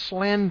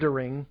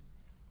slandering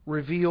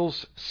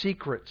reveals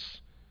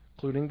secrets,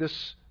 including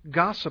this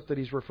gossip that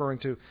he's referring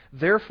to.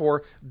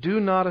 Therefore,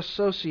 do not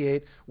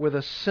associate with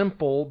a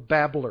simple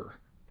babbler.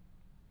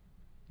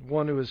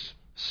 One who is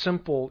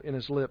simple in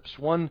his lips.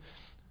 One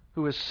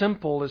who is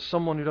simple is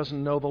someone who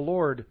doesn't know the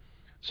Lord.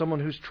 Someone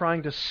who's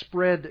trying to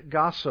spread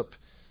gossip.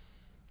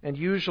 And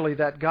usually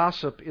that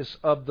gossip is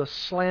of the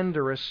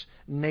slanderous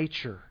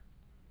nature.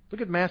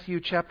 Look at Matthew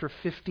chapter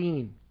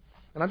 15.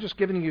 And I'm just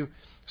giving you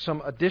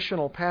some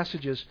additional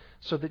passages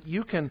so that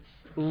you can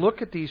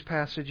look at these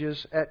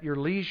passages at your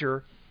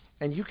leisure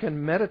and you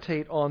can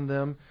meditate on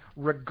them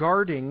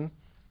regarding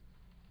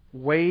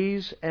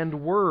ways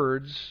and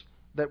words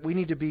that we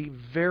need to be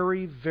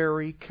very,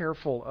 very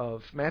careful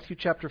of. Matthew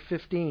chapter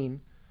 15,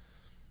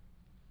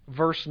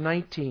 verse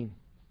 19.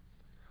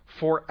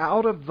 For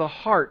out of the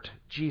heart,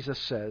 Jesus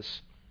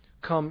says,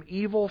 come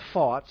evil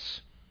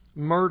thoughts,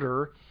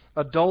 murder,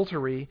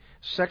 adultery,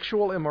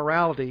 sexual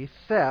immorality,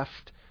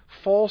 theft,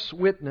 false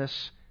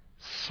witness,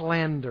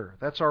 slander.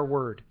 That's our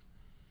word.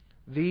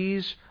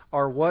 These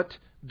are what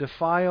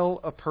defile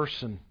a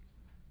person.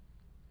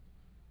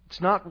 It's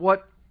not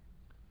what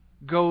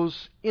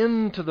goes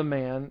into the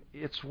man,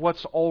 it's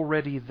what's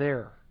already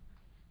there.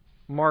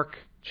 Mark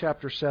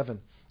chapter 7.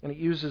 And it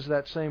uses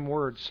that same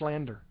word,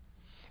 slander.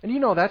 And you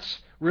know that's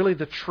really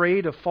the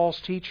trade of false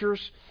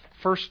teachers.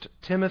 1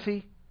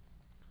 Timothy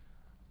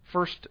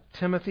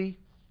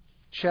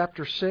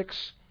chapter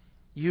 6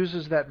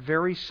 uses that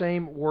very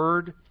same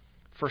word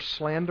for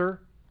slander.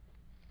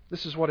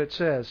 This is what it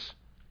says.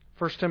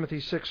 1 Timothy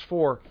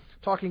 6:4,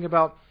 talking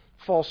about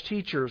false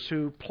teachers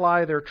who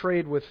ply their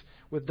trade with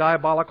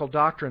diabolical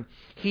doctrine.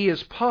 He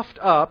is puffed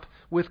up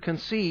with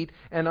conceit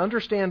and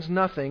understands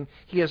nothing.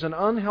 He has an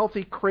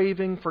unhealthy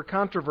craving for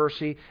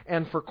controversy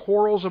and for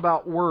quarrels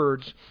about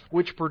words,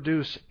 which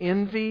produce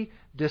envy,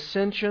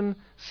 dissension,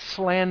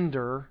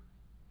 slander,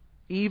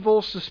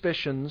 evil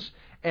suspicions,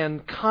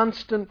 and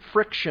constant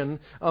friction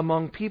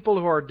among people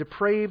who are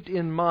depraved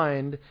in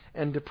mind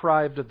and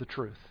deprived of the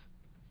truth.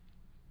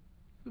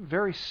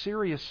 Very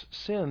serious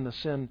sin, the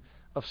sin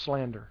of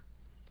slander.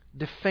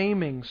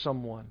 Defaming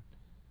someone,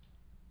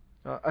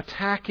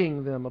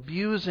 attacking them,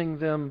 abusing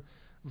them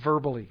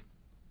verbally.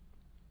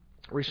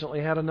 Recently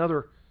had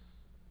another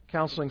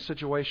counseling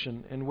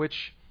situation in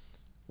which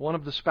one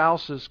of the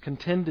spouses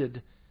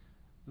contended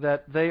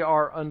that they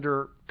are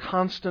under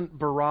constant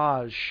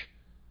barrage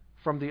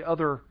from the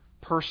other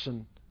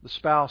person, the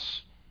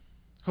spouse,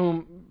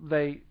 whom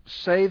they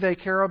say they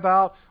care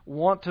about,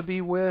 want to be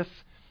with.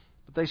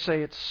 But they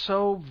say it's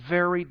so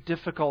very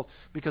difficult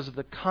because of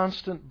the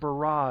constant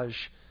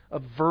barrage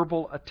of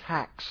verbal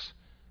attacks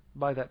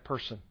by that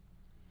person.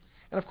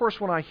 And of course,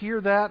 when I hear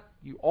that,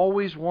 you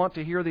always want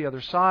to hear the other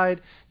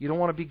side. You don't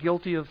want to be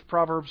guilty of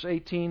Proverbs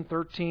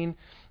 18:13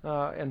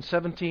 and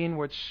 17,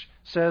 which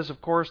says,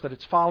 of course, that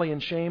it's folly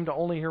and shame to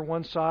only hear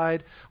one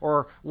side,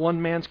 or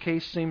one man's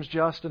case seems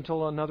just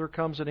until another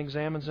comes and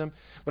examines him.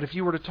 But if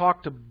you were to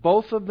talk to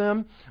both of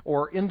them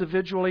or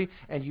individually,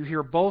 and you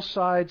hear both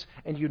sides,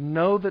 and you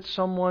know that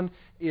someone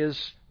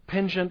is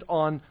penchant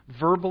on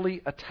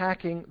verbally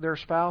attacking their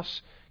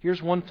spouse,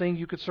 here's one thing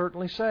you could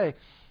certainly say.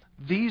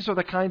 These are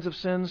the kinds of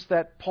sins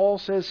that Paul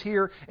says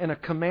here in a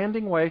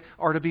commanding way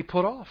are to be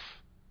put off.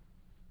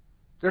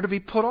 They're to be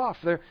put off.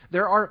 They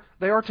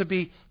are to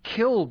be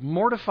killed,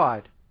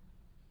 mortified.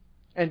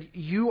 And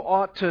you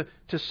ought to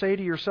say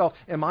to yourself,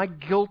 am I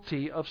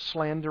guilty of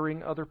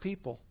slandering other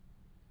people?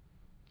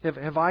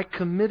 Have I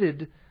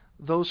committed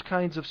those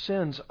kinds of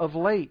sins of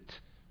late?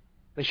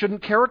 They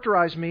shouldn't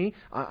characterize me.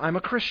 I'm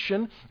a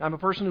Christian. I'm a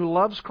person who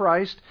loves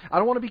Christ. I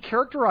don't want to be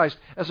characterized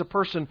as a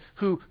person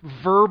who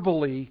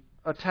verbally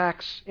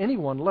attacks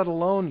anyone, let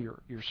alone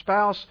your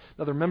spouse,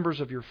 other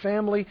members of your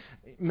family,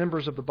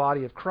 members of the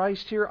body of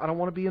Christ here. I don't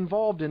want to be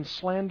involved in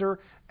slander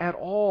at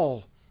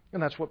all.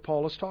 And that's what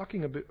Paul is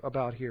talking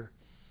about here.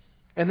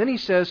 And then he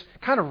says,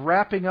 kind of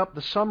wrapping up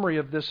the summary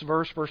of this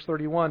verse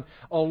 31,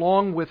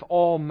 along with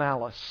all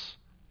malice.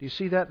 Do you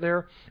see that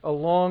there?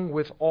 Along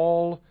with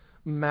all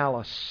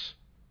malice.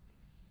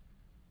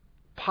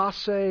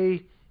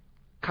 Passe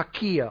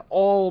kakia,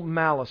 all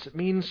malice. It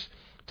means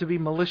to be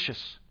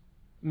malicious,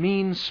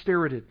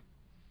 mean-spirited,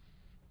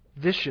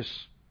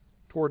 vicious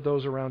toward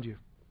those around you.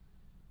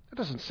 That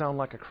doesn't sound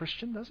like a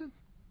Christian, does it?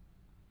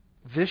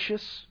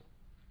 Vicious,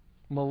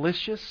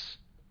 malicious,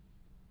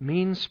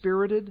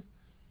 mean-spirited.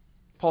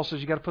 Paul says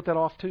you got to put that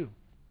off too.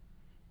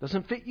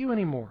 Doesn't fit you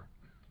anymore.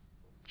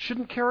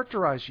 Shouldn't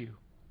characterize you.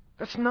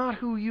 That's not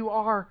who you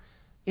are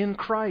in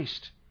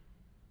Christ.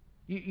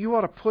 You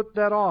ought to put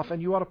that off,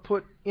 and you ought to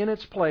put in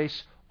its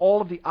place all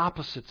of the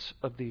opposites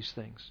of these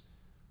things.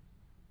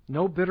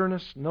 No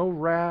bitterness, no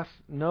wrath,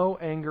 no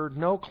anger,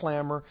 no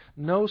clamor,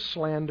 no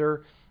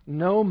slander,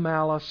 no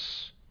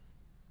malice.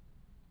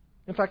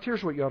 In fact,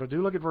 here's what you ought to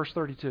do. Look at verse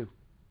 32.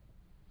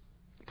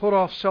 Put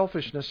off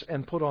selfishness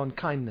and put on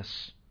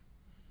kindness.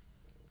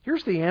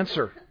 Here's the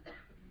answer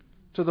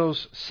to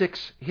those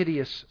 6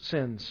 hideous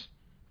sins.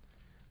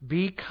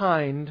 Be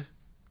kind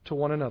to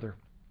one another,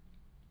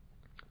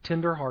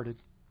 tender-hearted,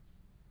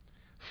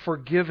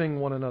 forgiving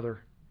one another,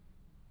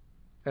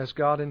 as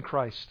God in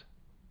Christ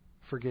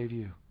forgave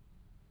you.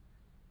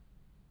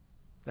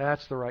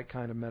 That's the right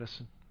kind of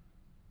medicine.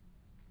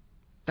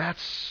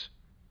 That's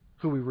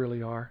who we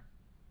really are.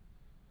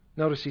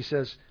 Notice he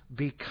says,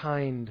 be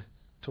kind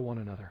to one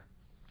another.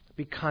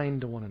 Be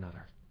kind to one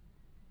another.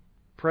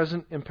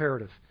 Present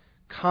imperative.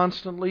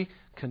 Constantly,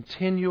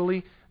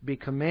 continually be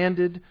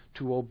commanded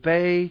to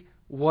obey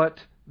what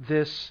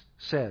this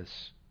says.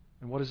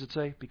 And what does it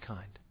say? Be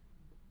kind.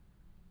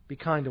 Be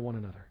kind to one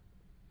another.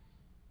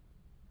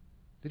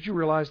 Did you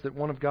realize that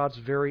one of God's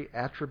very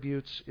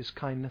attributes is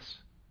kindness?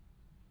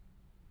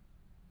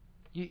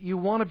 You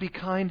want to be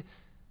kind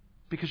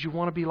because you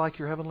want to be like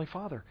your Heavenly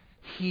Father.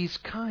 He's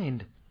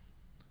kind.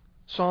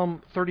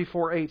 Psalm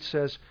 34:8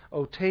 says,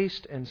 "O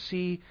taste and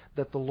see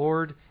that the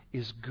Lord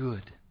is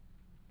good."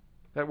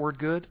 That word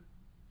good,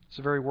 it's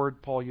the very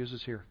word Paul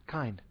uses here.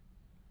 Kind.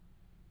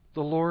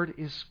 The Lord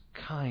is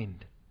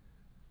kind.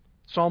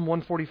 Psalm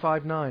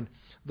 145:9,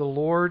 "The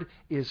Lord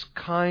is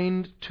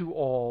kind to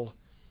all,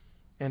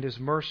 and His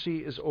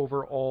mercy is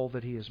over all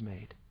that He has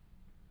made."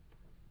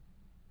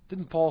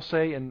 Didn't Paul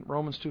say in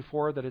Romans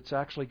 2:4 that it's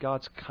actually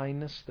God's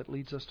kindness that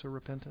leads us to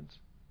repentance?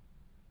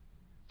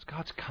 It's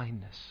God's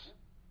kindness.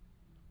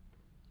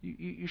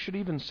 You should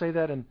even say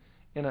that in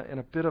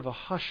a bit of a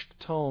hushed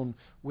tone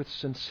with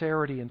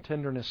sincerity and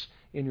tenderness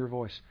in your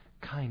voice.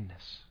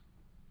 Kindness.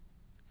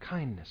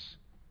 Kindness.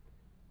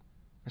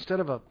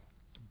 Instead of a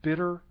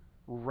bitter,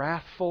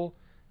 wrathful,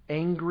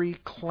 angry,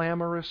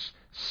 clamorous,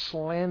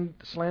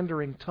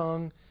 slandering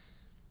tongue,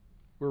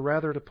 we're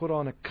rather to put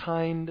on a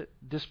kind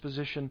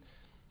disposition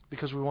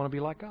because we want to be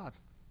like God.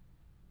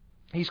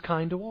 He's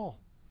kind to all.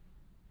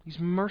 He's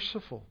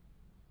merciful.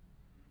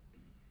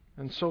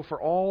 And so for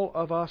all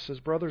of us as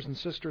brothers and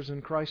sisters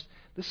in Christ,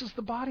 this is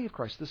the body of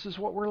Christ. This is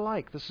what we're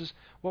like. This is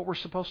what we're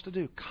supposed to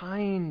do.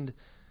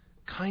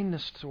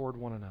 Kindness toward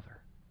one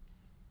another.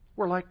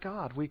 We're like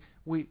God. We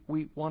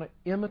want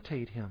to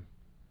imitate Him.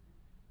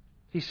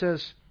 He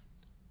says,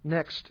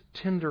 next,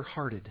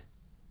 tender-hearted.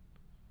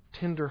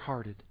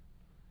 Tender-hearted.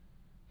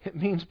 It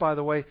means, by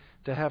the way,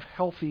 to have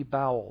healthy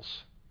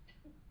bowels.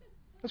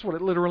 That's what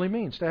it literally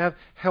means, to have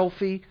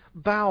healthy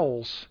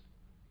bowels.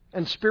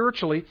 And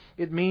spiritually,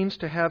 it means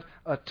to have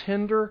a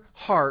tender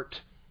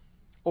heart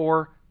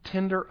or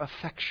tender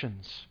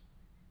affections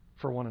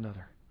for one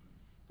another.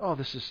 Oh,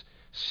 this is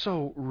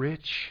so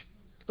rich.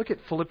 Look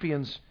at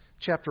Philippians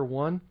chapter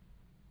 1.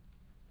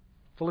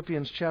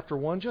 Philippians chapter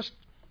 1, just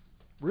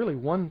really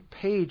one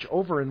page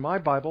over in my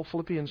Bible,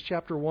 Philippians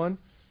chapter 1.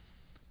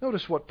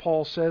 Notice what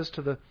Paul says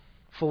to the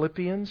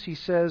Philippians. He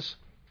says,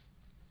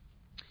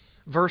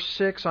 verse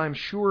 6, I am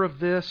sure of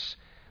this,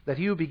 that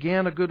he who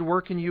began a good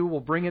work in you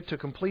will bring it to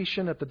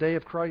completion at the day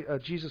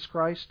of Jesus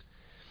Christ.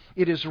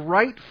 It is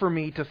right for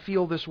me to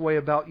feel this way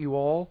about you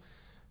all,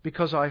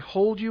 because I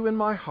hold you in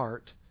my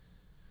heart,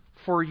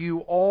 for you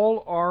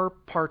all are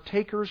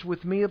partakers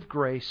with me of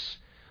grace,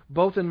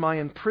 both in my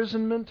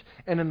imprisonment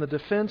and in the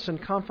defense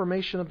and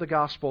confirmation of the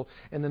gospel.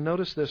 And then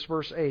notice this,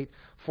 verse 8,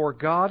 for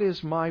God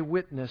is my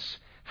witness,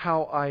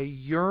 how I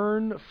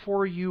yearn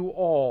for you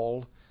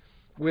all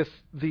with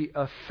the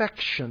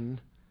affection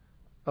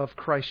of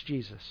Christ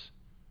Jesus.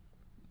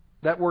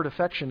 That word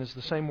affection is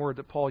the same word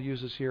that Paul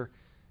uses here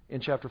in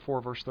chapter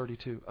 4, verse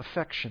 32.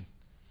 Affection.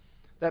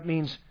 That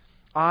means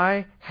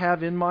I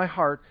have in my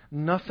heart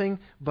nothing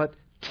but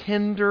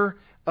tender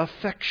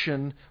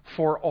affection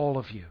for all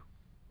of you.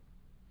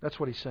 That's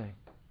what he's saying.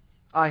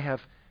 I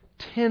have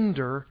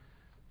tender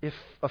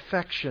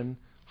affection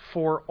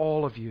for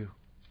all of you.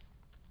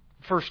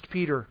 1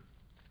 Peter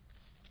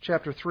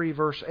chapter 3,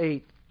 verse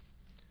 8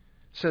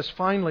 says,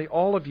 finally,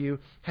 all of you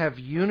have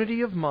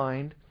unity of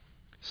mind,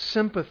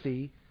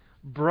 sympathy,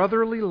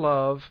 brotherly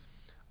love,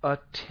 a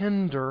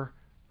tender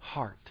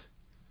heart.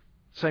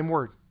 Same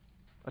word,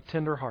 a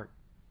tender heart.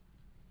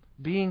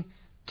 Being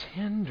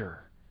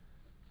tender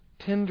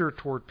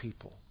toward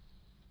people.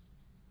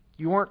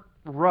 You aren't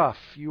rough.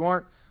 You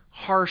aren't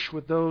harsh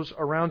with those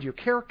around you.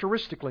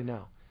 Characteristically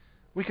now,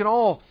 we can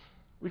all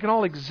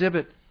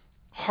exhibit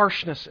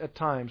harshness at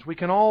times. We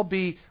can all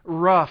be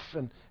rough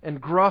and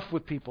gruff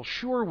with people.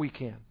 Sure we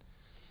can.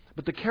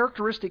 But the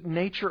characteristic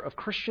nature of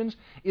Christians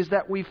is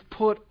that we've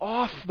put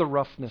off the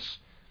roughness.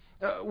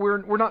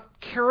 We're not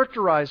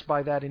characterized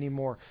by that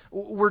anymore.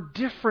 We're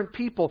different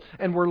people,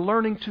 and we're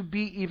learning to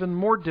be even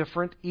more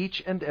different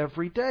each and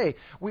every day.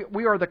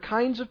 We are the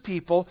kinds of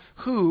people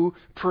who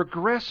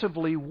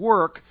progressively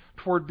work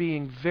toward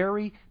being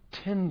very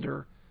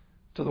tender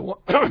to the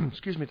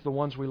to the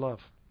ones we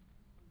love.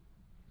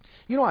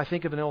 You know, I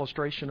think of an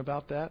illustration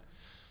about that,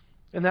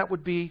 and that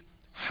would be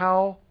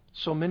how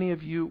so many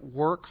of you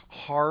work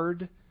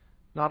hard,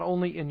 not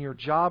only in your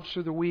jobs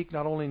through the week,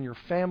 not only in your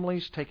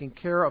families, taking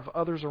care of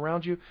others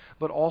around you,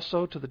 but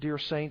also to the dear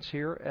saints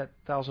here at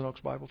Thousand Oaks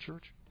Bible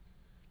Church.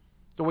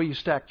 The way you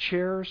stack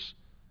chairs,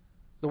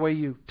 the way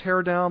you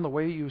tear down, the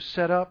way you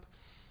set up.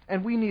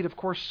 And we need, of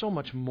course, so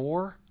much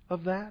more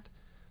of that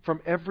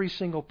from every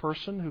single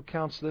person who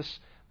counts this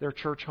their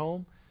church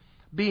home.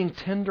 Being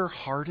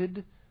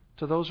tender-hearted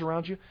to those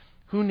around you.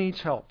 Who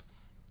needs help?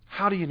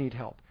 How do you need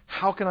help?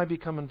 How can I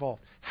become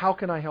involved? How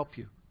can I help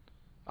you?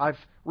 I've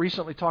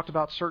recently talked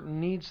about certain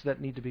needs that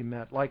need to be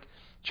met, like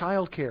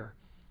childcare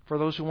for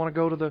those who want to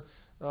go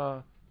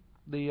to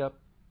the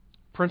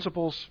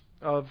principles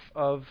of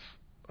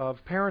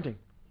parenting.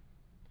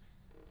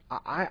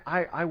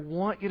 I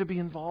want you to be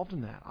involved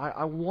in that.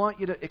 I want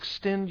you to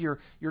extend your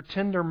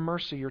tender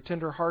mercy, your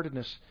tender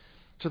heartedness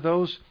to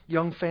those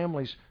young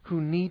families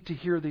who need to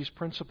hear these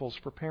principles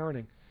for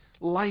parenting.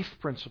 Life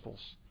principles.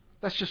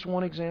 That's just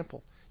one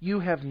example.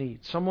 You have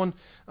needs. Someone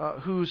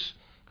who's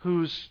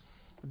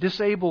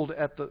disabled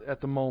at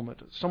the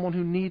moment. Someone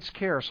who needs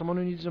care. Someone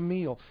who needs a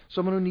meal.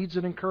 Someone who needs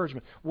an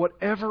encouragement.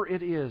 Whatever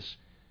it is,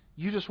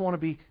 you just want to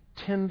be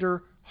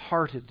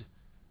tender-hearted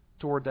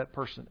toward that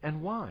person.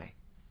 And why?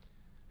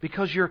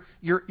 Because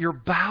your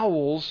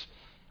bowels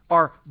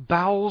are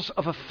bowels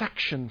of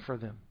affection for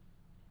them.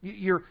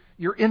 Your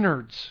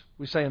innards,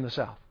 we say in the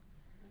South.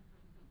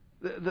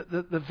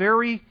 The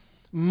very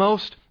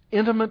most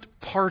intimate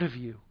part of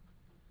you,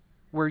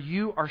 where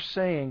you are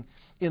saying,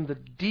 in the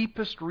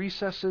deepest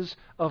recesses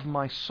of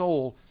my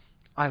soul,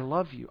 I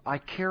love you, I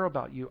care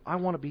about you, I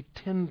want to be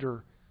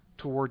tender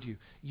toward you.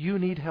 You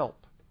need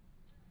help.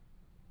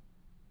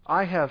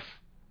 I have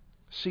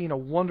seen a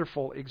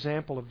wonderful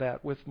example of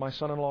that with my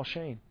son-in-law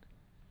Shane,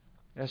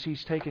 as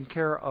he's taken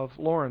care of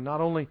Lauren,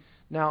 not only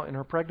now in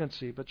her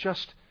pregnancy, but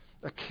just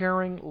a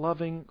caring,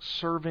 loving,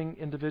 serving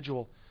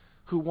individual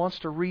who wants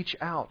to reach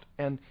out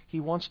and he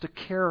wants to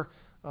care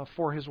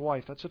for his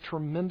wife. That's a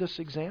tremendous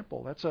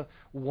example. That's a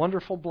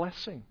wonderful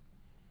blessing.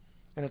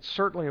 And it's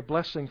certainly a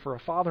blessing for a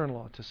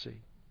father-in-law to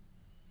see.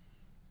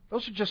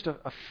 Those are just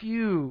a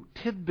few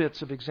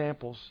tidbits of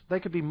examples. They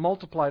could be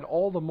multiplied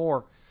all the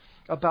more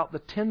about the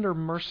tender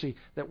mercy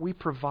that we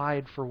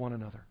provide for one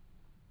another.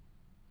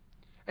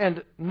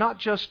 And not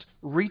just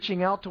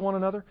reaching out to one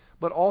another,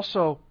 but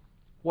also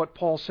what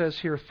Paul says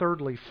here,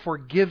 thirdly,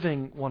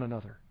 forgiving one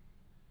another,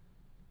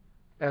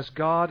 as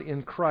God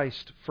in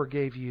Christ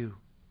forgave you.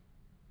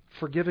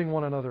 Forgiving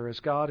one another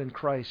as God in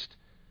Christ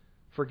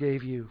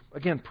forgave you.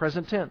 Again,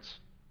 present tense.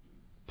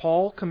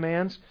 Paul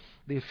commands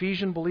the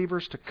Ephesian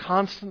believers to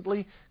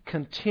constantly,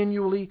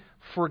 continually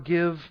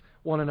forgive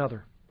one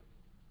another.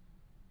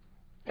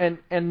 And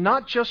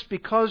not just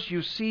because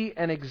you see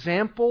an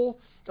example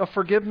of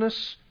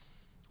forgiveness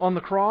on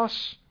the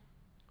cross,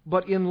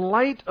 but in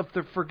light of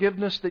the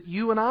forgiveness that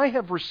you and I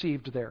have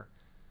received there.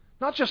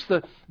 Not just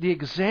the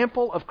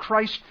example of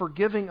Christ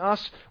forgiving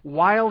us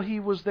while He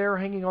was there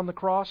hanging on the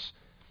cross,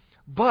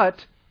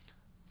 but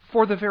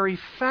For the very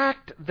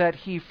fact that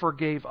He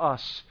forgave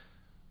us,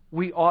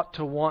 we ought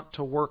to want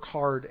to work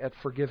hard at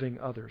forgiving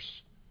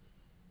others.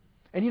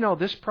 And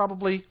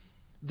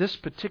this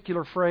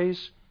particular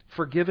phrase,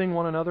 forgiving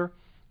one another,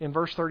 in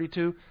verse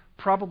 32,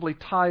 probably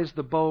ties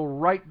the bow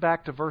right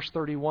back to verse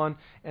 31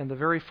 and the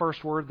very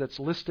first word that's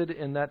listed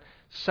in that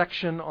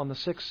section on the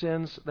 6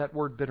 sins, that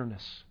word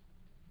bitterness.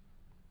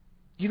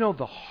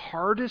 The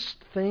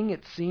hardest thing,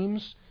 it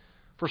seems,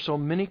 for so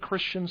many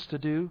Christians to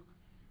do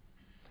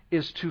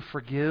is to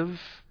forgive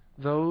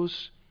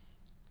those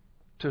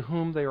to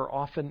whom they are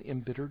often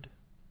embittered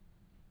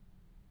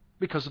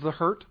because of the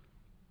hurt.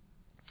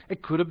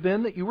 It could have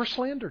been that you were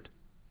slandered.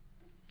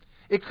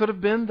 It could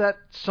have been that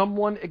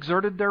someone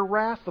exerted their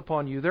wrath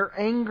upon you, their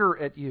anger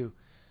at you,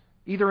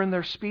 either in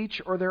their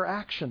speech or their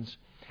actions.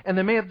 And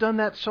they may have done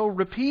that so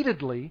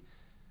repeatedly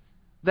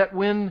that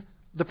when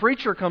the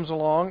preacher comes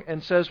along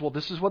and says, well,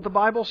 this is what the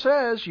Bible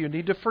says, you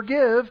need to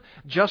forgive,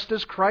 just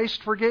as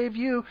Christ forgave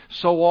you,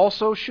 so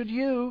also should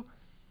you.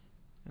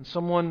 And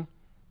someone,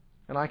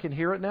 and I can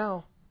hear it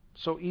now,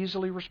 so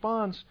easily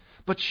responds,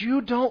 but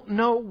you don't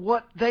know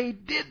what they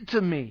did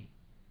to me.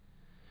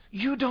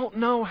 You don't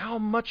know how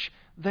much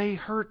they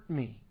hurt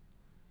me.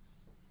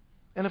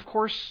 And of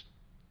course,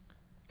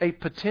 a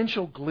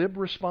potential glib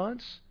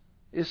response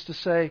is to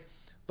say,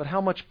 but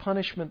how much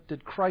punishment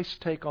did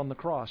Christ take on the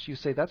cross? You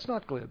say, that's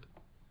not glib.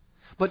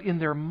 But in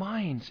their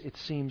minds, it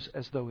seems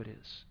as though it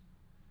is.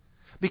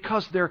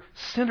 Because they're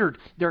centered,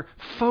 they're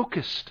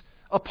focused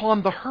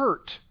upon the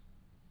hurt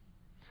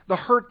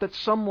that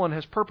someone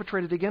has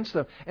perpetrated against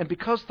them. And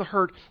because the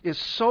hurt is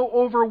so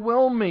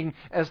overwhelming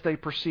as they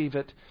perceive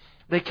it,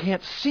 they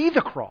can't see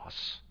the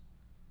cross.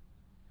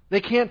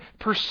 They can't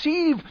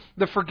perceive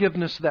the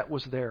forgiveness that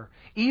was there,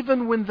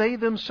 even when they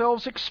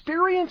themselves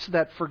experience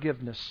that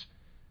forgiveness.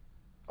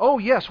 Oh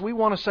yes, we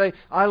want to say,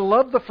 I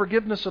love the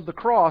forgiveness of the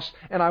cross,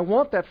 and I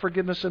want that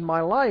forgiveness in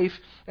my life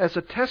as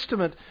a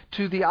testament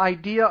to the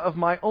idea of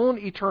my own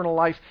eternal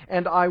life,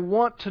 and I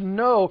want to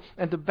know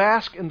and to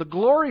bask in the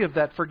glory of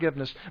that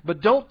forgiveness.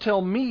 But don't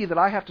tell me that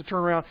I have to turn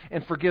around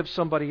and forgive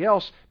somebody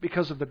else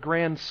because of the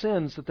grand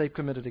sins that they've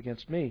committed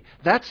against me.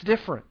 That's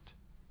different.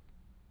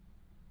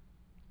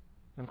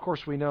 And of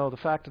course we know the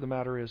fact of the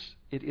matter is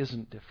it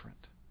isn't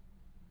different.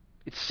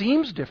 It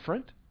seems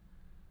different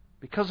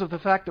because of the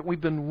fact that we've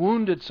been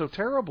wounded so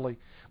terribly,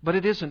 but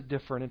it isn't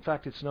different. In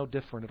fact, it's no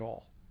different at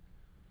all.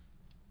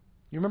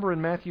 You remember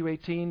in Matthew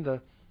 18,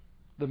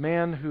 the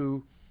man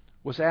who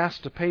was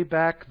asked to pay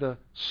back the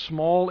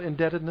small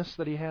indebtedness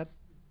that he had?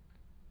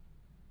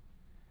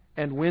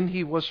 And when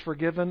he was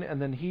forgiven, and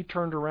then he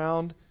turned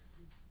around,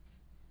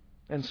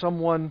 and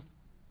someone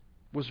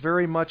was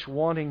very much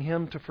wanting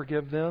him to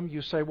forgive them,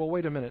 you say, well,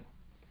 wait a minute.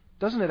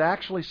 Doesn't it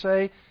actually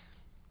say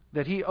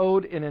that he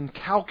owed an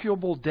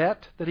incalculable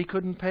debt that he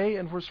couldn't pay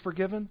and was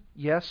forgiven?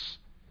 Yes.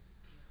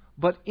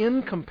 But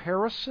in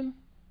comparison,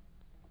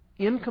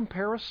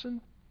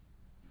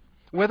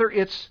 whether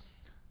it's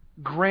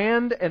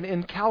grand and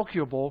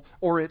incalculable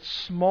or it's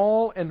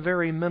small and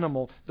very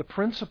minimal, the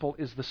principle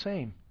is the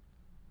same.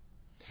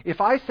 If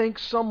I think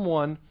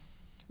someone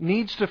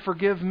needs to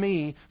forgive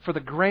me for the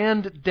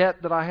grand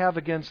debt that I have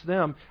against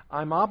them,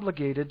 I'm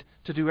obligated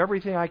to do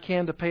everything I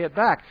can to pay it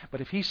back.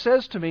 But if he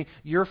says to me,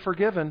 you're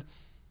forgiven,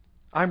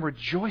 I'm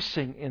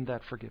rejoicing in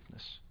that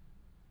forgiveness.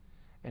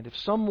 And if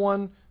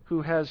someone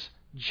who has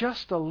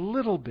just a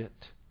little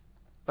bit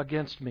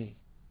against me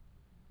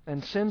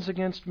and sins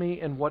against me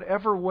in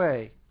whatever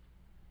way,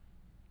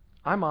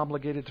 I'm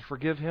obligated to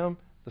forgive him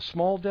the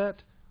small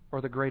debt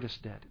or the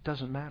greatest debt. It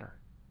doesn't matter.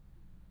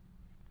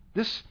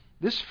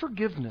 This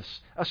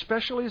forgiveness,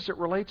 especially as it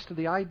relates to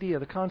the idea,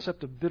 the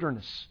concept of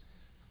bitterness,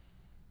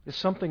 is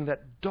something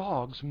that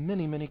dogs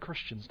many, many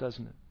Christians,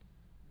 doesn't it?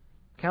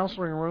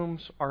 Counseling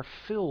rooms are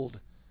filled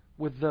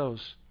with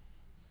those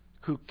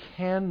who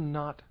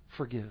cannot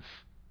forgive.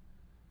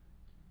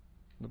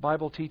 The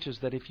Bible teaches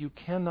that if you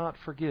cannot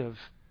forgive,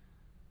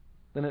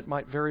 then it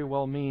might very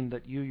well mean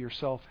that you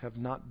yourself have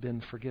not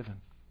been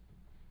forgiven.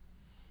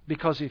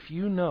 Because if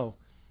you know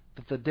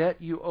that the debt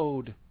you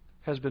owed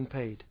has been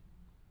paid,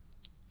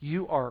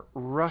 you are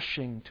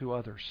rushing to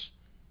others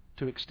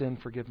to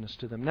extend forgiveness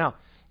to them. Now,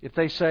 if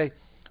they say,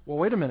 well,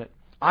 wait a minute,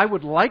 I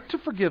would like to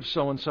forgive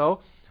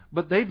so-and-so,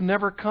 but they've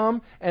never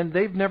come and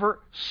they've never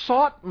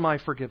sought my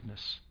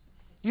forgiveness.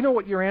 You know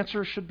what your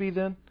answer should be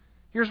then?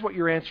 Here's what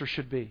your answer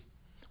should be.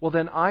 Well,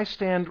 then I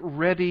stand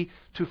ready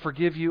to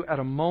forgive you at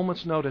a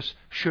moment's notice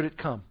should it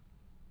come.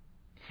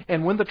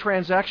 And when the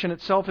transaction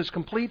itself is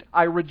complete,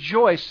 I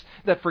rejoice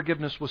that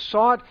forgiveness was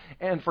sought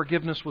and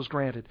forgiveness was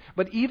granted.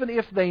 But even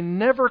if they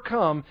never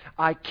come,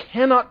 I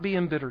cannot be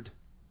embittered.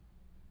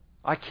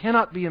 I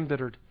cannot be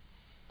embittered.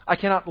 I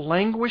cannot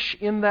languish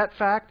in that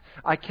fact.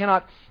 I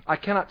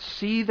cannot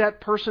see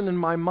that person in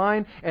my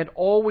mind and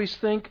always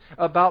think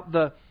about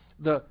the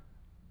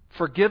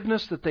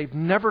forgiveness that they've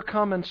never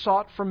come and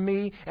sought from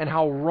me and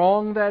how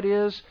wrong that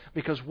is,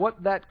 because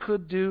what that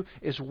could do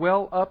is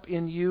well up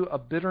in you a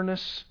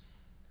bitterness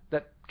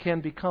that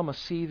can become a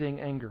seething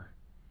anger.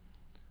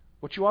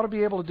 what you ought to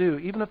be able to do,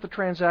 even if the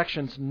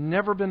transaction's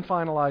never been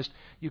finalized,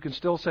 you can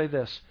still say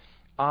this: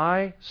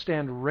 I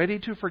stand ready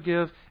to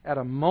forgive at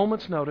a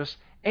moment's notice,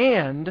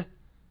 and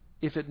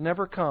if it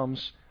never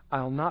comes,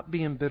 I'll not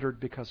be embittered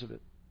because of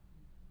it.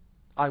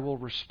 I will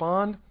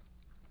respond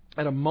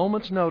at a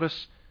moment's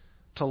notice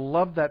to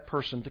love that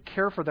person, to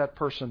care for that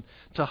person,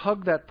 to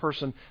hug that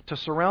person, to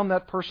surround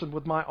that person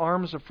with my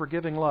arms of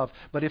forgiving love.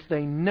 But if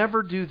they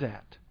never do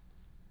that,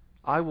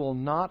 I will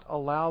not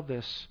allow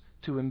this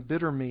to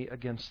embitter me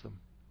against them.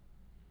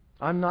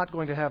 I'm not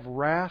going to have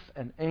wrath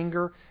and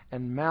anger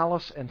and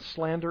malice and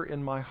slander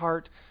in my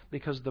heart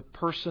because the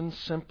person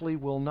simply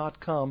will not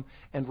come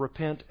and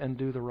repent and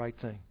do the right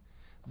thing.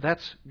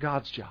 That's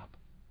God's job.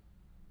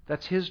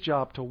 That's His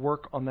job to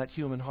work on that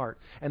human heart.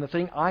 And the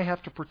thing I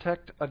have to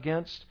protect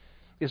against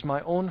is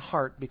my own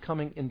heart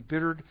becoming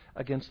embittered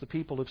against the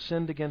people who've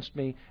sinned against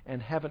me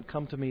and haven't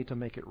come to me to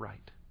make it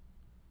right.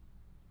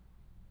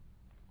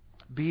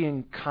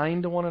 Being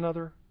kind to one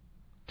another,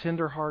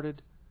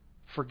 tender-hearted,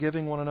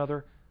 forgiving one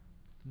another,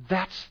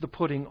 that's the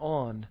putting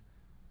on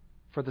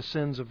for the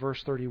sins of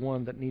verse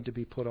 31 that need to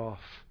be put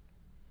off.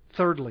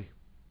 Thirdly,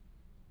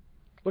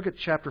 look at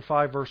chapter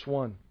 5, verse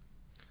 1.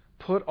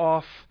 Put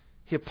off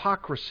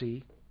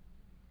hypocrisy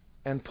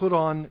and put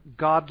on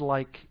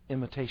godlike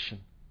imitation.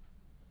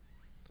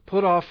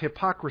 Put off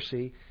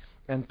hypocrisy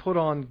and put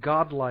on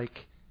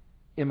godlike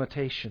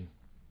imitation.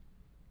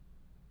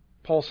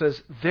 Paul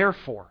says,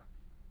 therefore.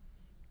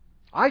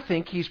 I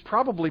think he's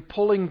probably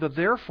pulling the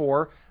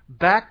therefore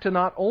back to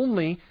not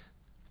only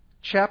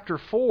chapter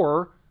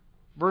 4,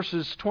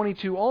 verses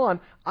 22 on.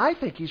 I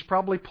think he's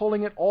probably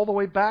pulling it all the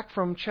way back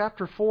from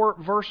chapter 4,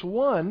 verse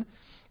 1.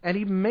 And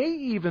he may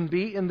even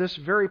be, in this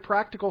very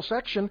practical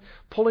section,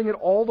 pulling it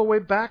all the way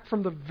back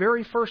from the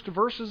very first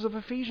verses of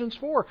Ephesians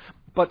 4.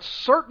 But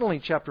certainly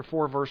chapter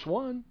 4, verse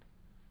 1.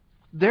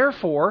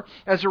 Therefore,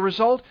 as a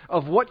result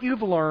of what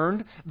you've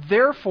learned,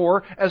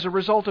 therefore, as a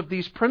result of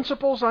these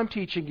principles I'm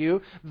teaching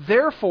you,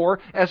 therefore,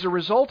 as a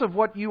result of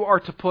what you are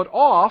to put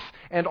off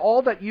and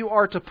all that you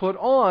are to put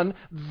on,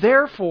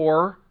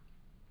 therefore,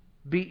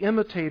 be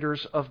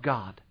imitators of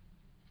God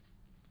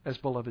as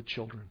beloved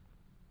children.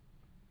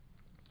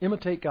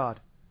 Imitate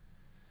God.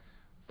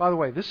 By the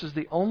way, this is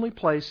the only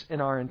place in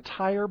our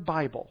entire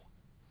Bible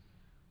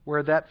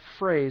where that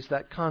phrase,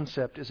 that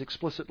concept is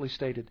explicitly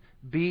stated.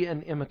 Be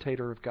an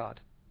imitator of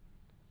God.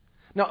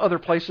 Now, other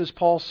places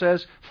Paul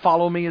says,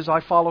 follow me as I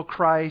follow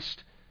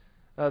Christ.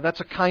 That's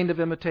a kind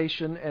of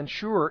imitation, and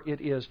sure it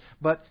is.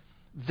 But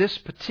this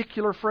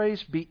particular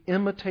phrase, be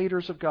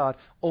imitators of God,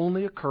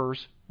 only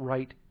occurs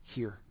right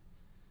here.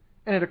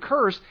 And it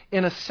occurs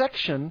in a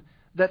section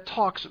that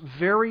talks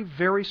very,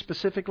 very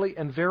specifically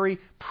and very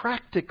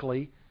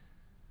practically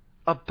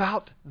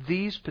about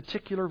these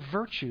particular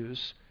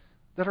virtues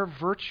that are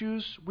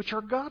virtues which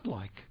are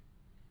godlike.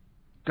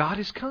 God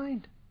is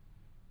kind.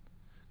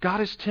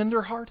 God is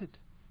tender-hearted.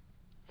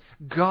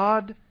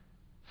 God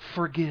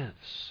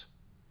forgives.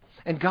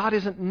 And God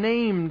isn't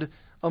named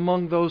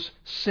among those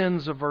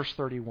sins of verse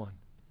 31.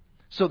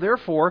 So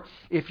therefore,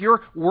 if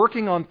you're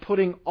working on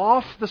putting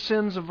off the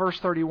sins of verse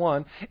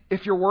 31,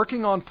 if you're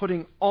working on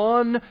putting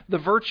on the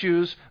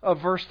virtues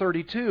of verse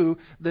 32,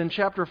 then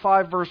chapter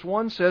 5, verse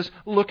 1 says,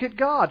 look at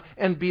God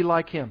and be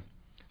like Him.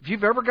 If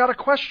you've ever got a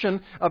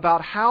question about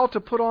how to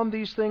put on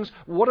these things,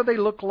 what do they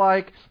look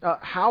like,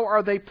 how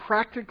are they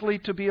practically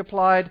to be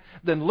applied,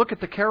 then look at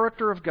the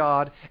character of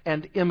God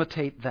and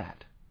imitate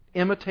that.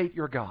 Imitate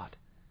your God.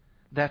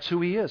 That's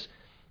who He is.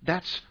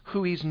 That's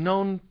who He's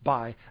known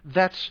by.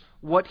 That's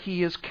what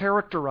He is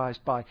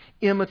characterized by.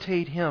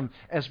 Imitate Him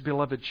as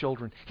beloved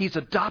children. He's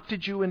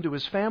adopted you into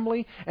His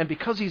family, and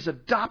because He's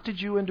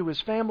adopted you into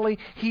His family,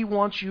 He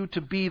wants you to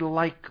be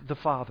like the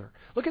Father.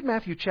 Look at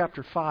Matthew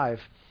chapter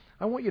 5.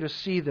 I want you to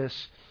see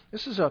this.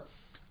 This is a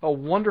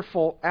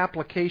wonderful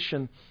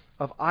application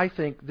of, I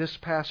think, this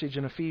passage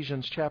in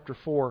Ephesians chapter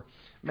 4.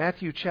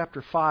 Matthew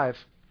chapter 5,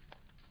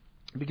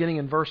 beginning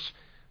in verse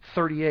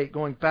 38,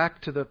 going back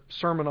to the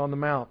Sermon on the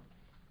Mount.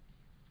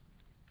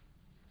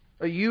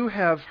 You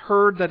have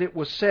heard that it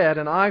was said,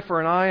 an eye for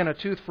an eye and a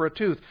tooth for a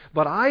tooth.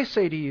 But I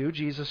say to you,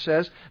 Jesus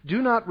says,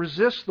 do not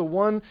resist the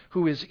one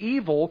who is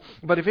evil,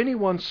 but if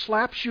anyone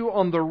slaps you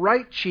on the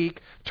right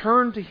cheek,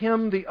 turn to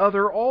him the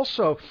other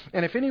also.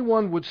 And if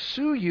anyone would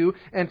sue you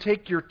and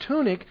take your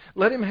tunic,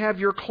 let him have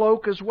your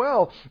cloak as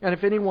well. And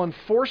if anyone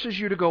forces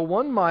you to go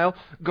 1 mile,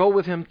 go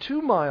with him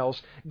 2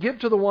 miles. Give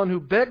to the one who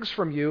begs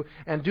from you,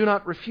 and do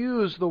not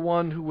refuse the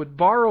one who would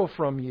borrow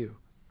from you.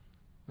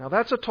 Now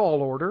that's a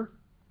tall order.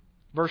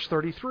 Verse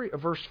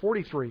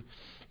 43,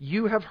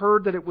 you have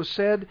heard that it was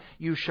said,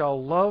 you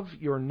shall love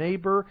your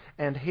neighbor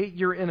and hate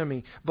your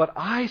enemy. But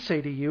I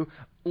say to you,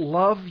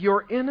 love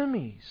your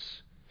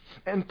enemies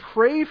and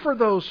pray for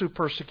those who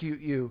persecute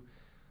you,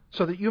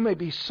 so that you may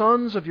be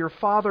sons of your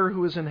Father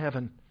who is in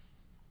heaven.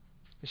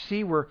 You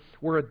see, we're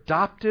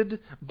adopted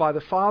by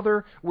the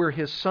Father, we're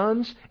His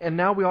sons, and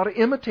now we ought to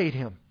imitate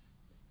Him.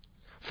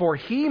 For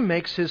He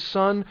makes His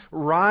sun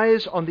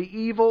rise on the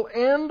evil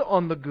and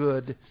on the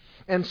good,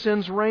 and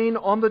sends rain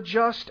on the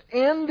just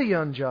and the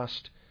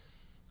unjust.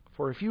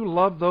 For if you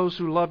love those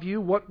who love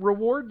you, what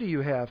reward do you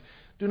have?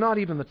 Do not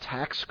even the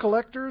tax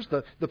collectors,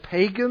 the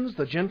pagans,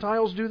 the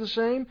Gentiles do the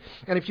same?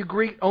 And if you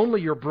greet only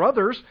your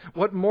brothers,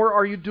 what more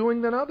are you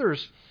doing than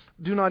others?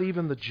 Do not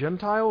even the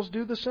Gentiles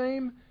do the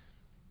same?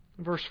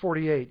 Verse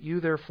 48,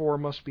 you therefore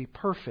must be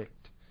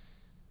perfect,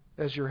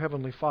 as your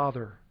heavenly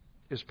Father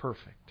is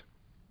perfect.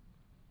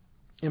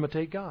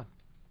 Imitate God.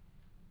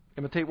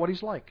 Imitate what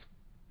He's like.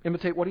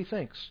 Imitate what He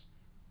thinks.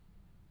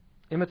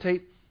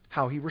 Imitate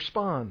how He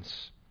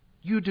responds.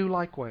 You do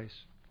likewise.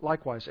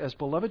 Likewise, as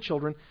beloved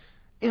children,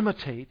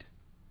 imitate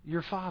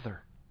your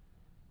Father.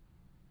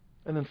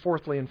 And then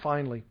fourthly and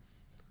finally,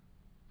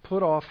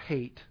 put off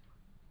hate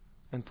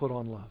and put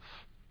on love.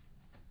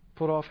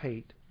 Put off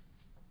hate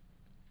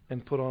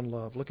and put on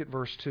love. Look at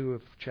verse 2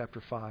 of chapter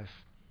 5.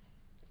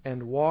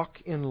 And walk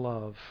in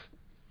love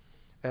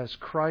as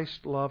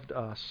Christ loved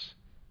us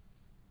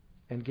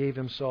and gave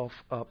Himself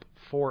up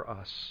for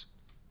us,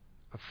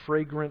 a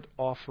fragrant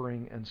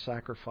offering and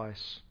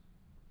sacrifice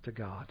to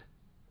God.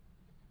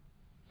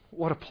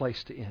 What a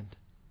place to end.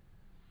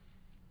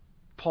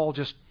 Paul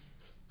just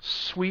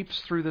sweeps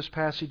through this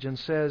passage and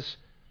says,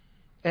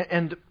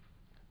 and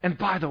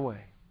by the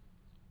way,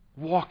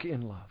 walk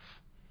in love.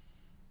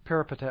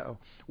 Peripateo.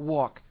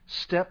 Walk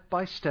step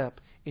by step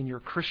in your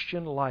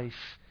Christian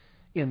life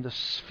in the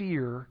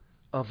sphere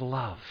of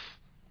love.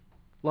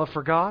 Love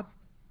for God,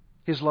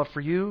 His love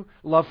for you,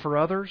 love for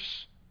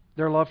others,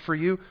 their love for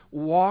you.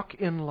 Walk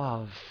in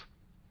love.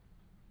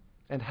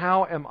 And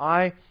how am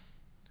I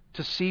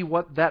to see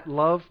what that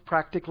love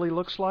practically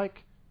looks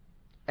like?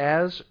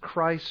 As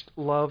Christ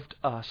loved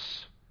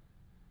us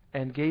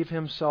and gave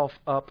Himself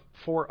up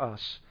for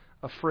us,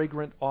 a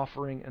fragrant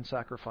offering and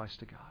sacrifice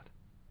to God.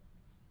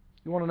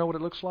 You want to know what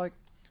it looks like?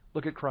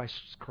 Look at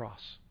Christ's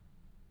cross.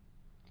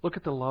 Look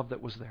at the love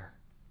that was there.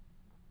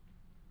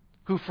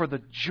 Who for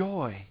the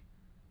joy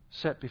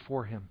set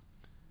before Him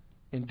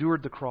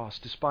endured the cross,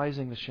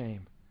 despising the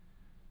shame.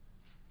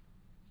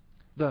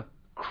 The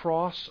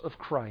cross of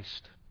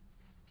Christ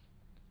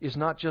is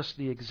not just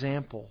the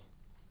example,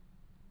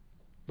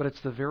 but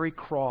it's the very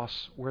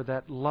cross where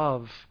that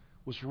love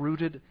was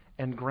rooted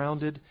and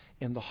grounded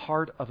in the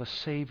heart of a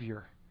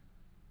Savior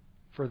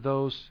for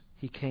those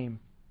He came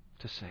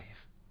to save.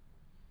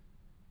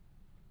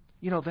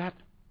 You know,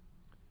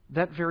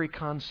 that very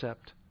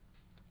concept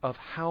of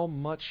how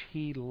much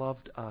He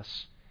loved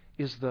us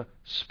is the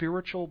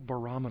spiritual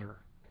barometer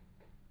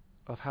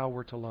of how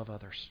we're to love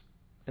others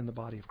in the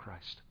body of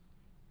Christ.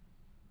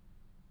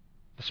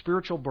 The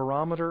spiritual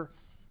barometer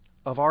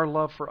of our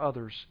love for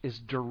others is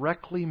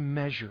directly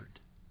measured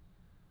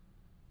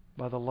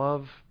by the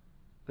love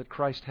that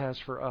Christ has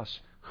for us,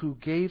 who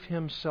gave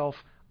Himself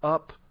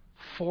up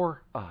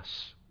for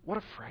us. What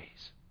a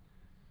phrase.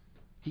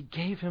 He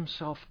gave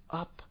Himself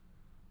up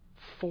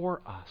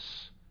for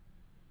us.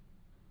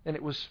 And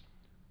it was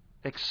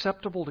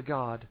acceptable to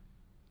God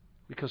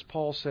because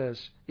Paul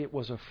says it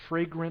was a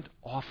fragrant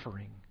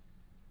offering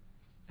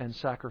and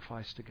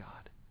sacrifice to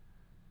God.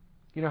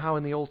 You know how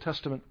in the Old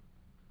Testament,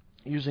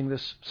 using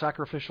this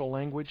sacrificial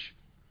language,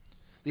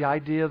 the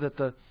idea that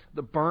the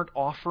burnt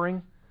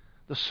offering,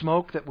 the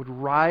smoke that would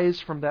rise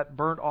from that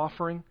burnt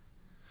offering,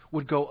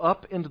 would go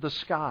up into the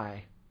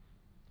sky,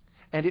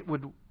 and it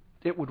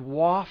would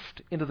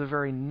waft into the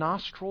very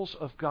nostrils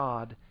of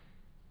God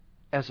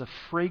as a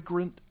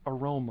fragrant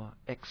aroma,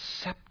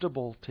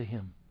 acceptable to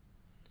Him.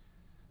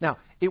 Now,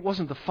 it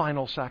wasn't the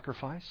final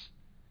sacrifice.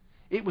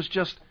 It was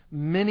just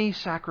many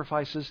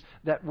sacrifices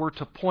that were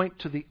to point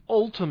to the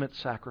ultimate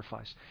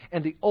sacrifice.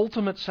 And the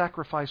ultimate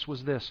sacrifice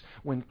was this: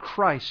 when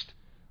Christ,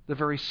 the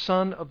very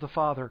Son of the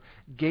Father,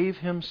 gave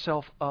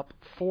Himself up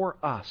for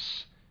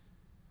us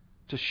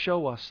to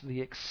show us the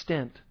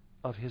extent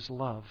of His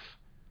love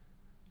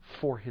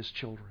for His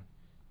children,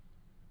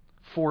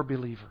 for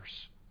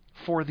believers,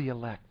 for the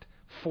elect,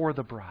 for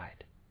the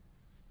bride.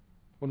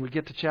 When we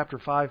get to chapter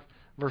 5,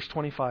 verse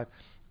 25,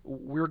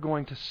 we're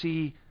going to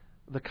see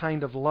the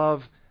kind of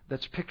love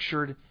that's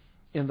pictured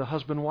in the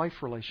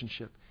husband-wife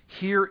relationship.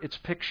 Here it's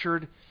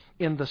pictured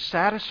in the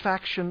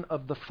satisfaction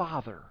of the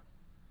Father,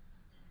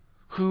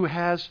 who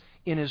has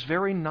in His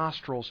very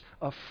nostrils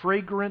a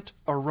fragrant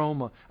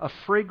aroma, a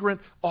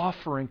fragrant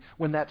offering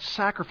when that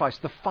sacrifice,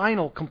 the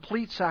final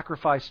complete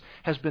sacrifice,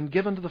 has been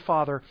given to the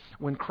Father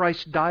when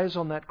Christ dies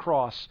on that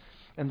cross.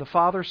 And the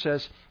Father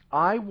says,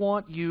 I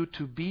want you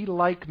to be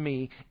like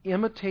me,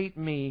 imitate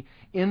me,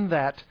 in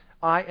that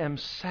I am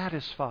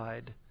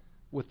satisfied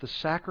with the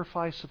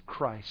sacrifice of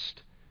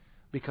Christ,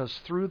 because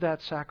through that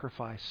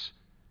sacrifice,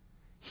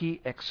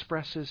 He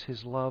expresses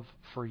His love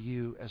for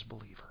you as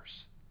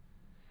believers.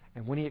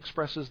 And when He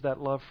expresses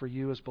that love for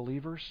you as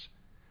believers,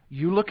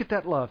 you look at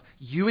that love,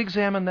 you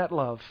examine that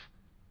love,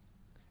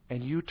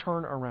 and you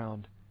turn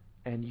around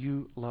and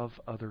you love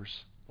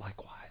others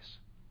likewise.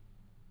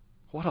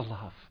 What a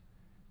love.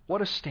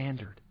 What a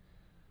standard.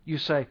 You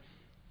say,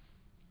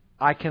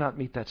 I cannot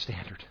meet that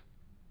standard.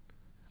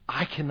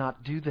 I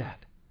cannot do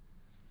that.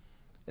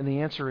 And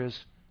the answer is,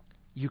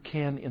 you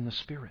can in the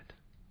Spirit.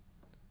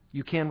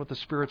 You can with the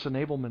Spirit's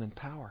enablement and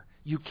power.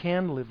 You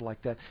can live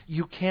like that.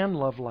 You can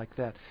love like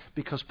that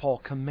because Paul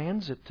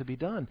commands it to be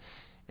done.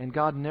 And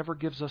God never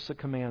gives us a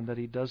command that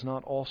He does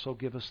not also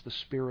give us the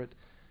Spirit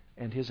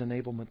and His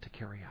enablement to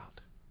carry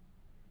out.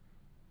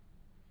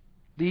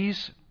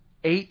 These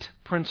 8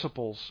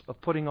 principles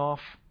of putting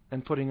off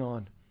and putting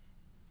on.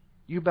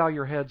 You bow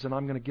your heads and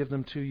I'm going to give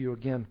them to you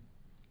again.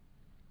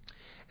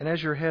 And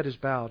as your head is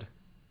bowed,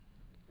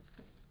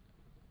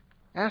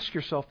 ask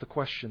yourself the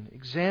question,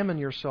 examine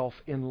yourself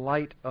in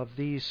light of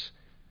these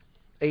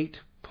 8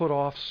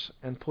 put-offs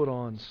and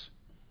put-ons,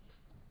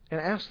 and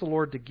ask the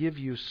Lord to give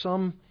you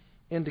some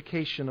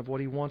indication of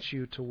what He wants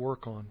you to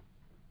work on.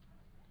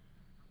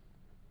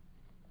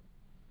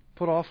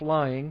 Put off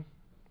lying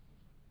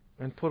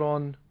and put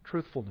on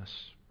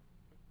truthfulness.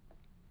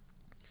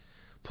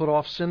 Put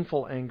off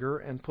sinful anger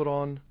and put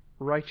on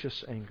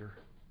righteous anger.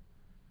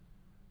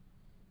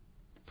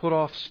 Put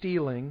off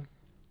stealing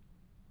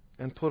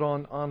and put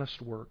on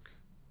honest work.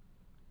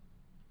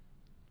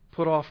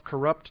 Put off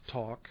corrupt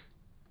talk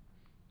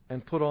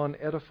and put on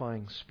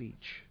edifying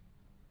speech.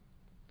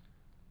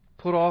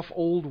 Put off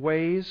old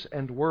ways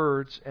and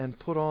words and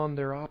put on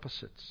their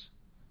opposites.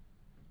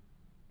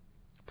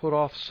 Put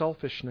off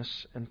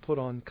selfishness and put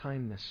on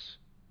kindness.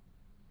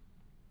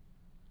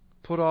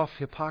 Put off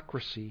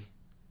hypocrisy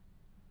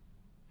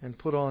and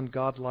put on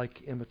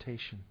godlike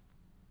imitation.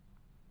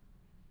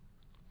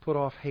 Put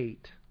off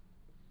hate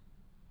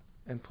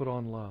and put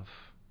on love.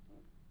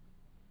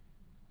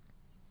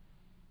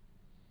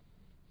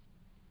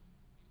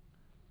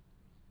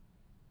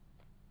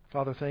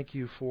 Father, thank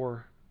You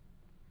for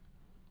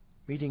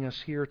meeting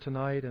us here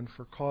tonight and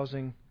for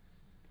causing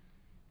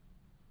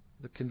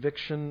the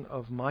conviction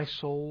of my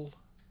soul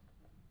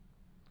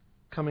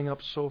coming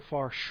up so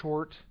far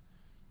short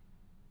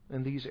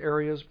in these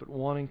areas, but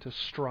wanting to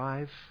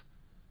strive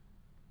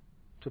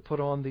to put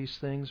on these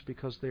things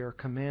because they are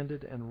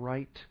commanded and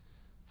right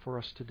for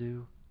us to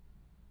do.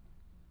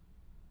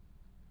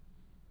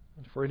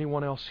 And for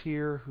anyone else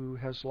here who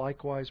has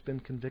likewise been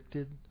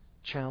convicted,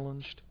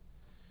 challenged,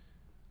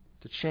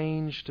 to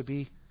change, to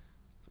be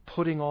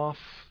putting off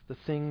the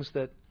things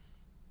that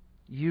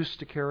used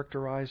to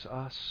characterize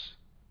us,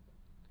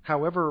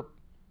 however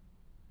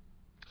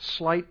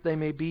slight they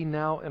may be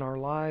now in our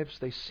lives,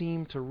 they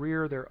seem to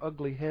rear their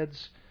ugly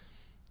heads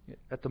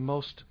at the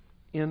most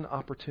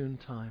inopportune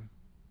time.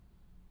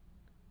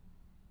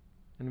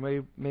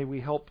 And may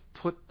we help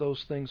put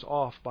those things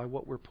off by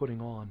what we're putting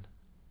on.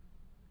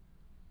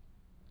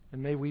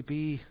 And may we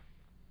be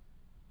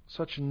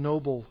such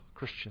noble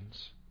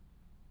Christians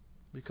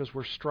because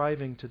we're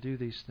striving to do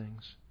these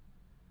things,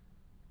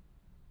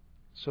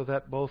 so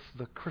that both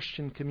the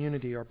Christian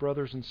community, our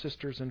brothers and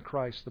sisters in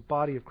Christ, the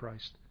body of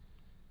Christ,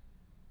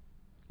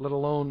 let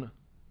alone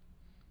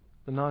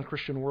the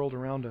non-Christian world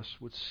around us,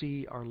 would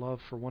see our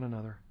love for one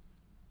another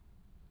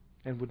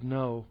and would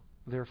know,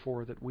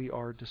 therefore, that we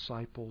are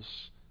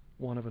disciples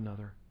one of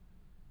another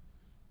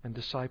and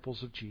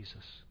disciples of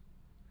Jesus.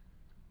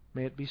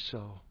 May it be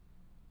so,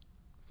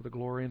 for the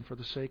glory and for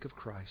the sake of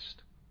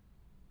Christ.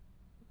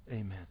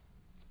 Amen.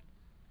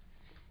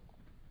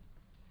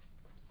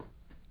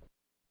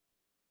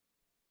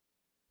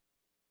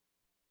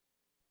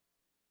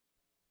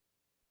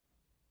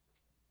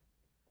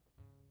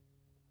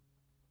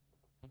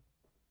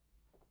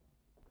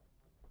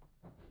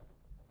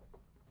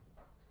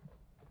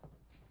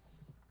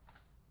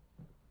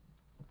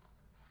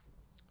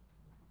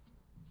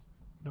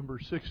 Number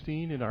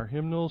 16 in our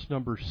hymnals,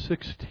 number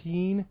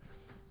 16,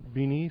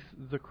 Beneath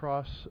the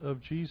Cross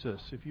of Jesus.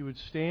 If you would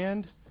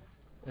stand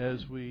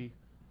as we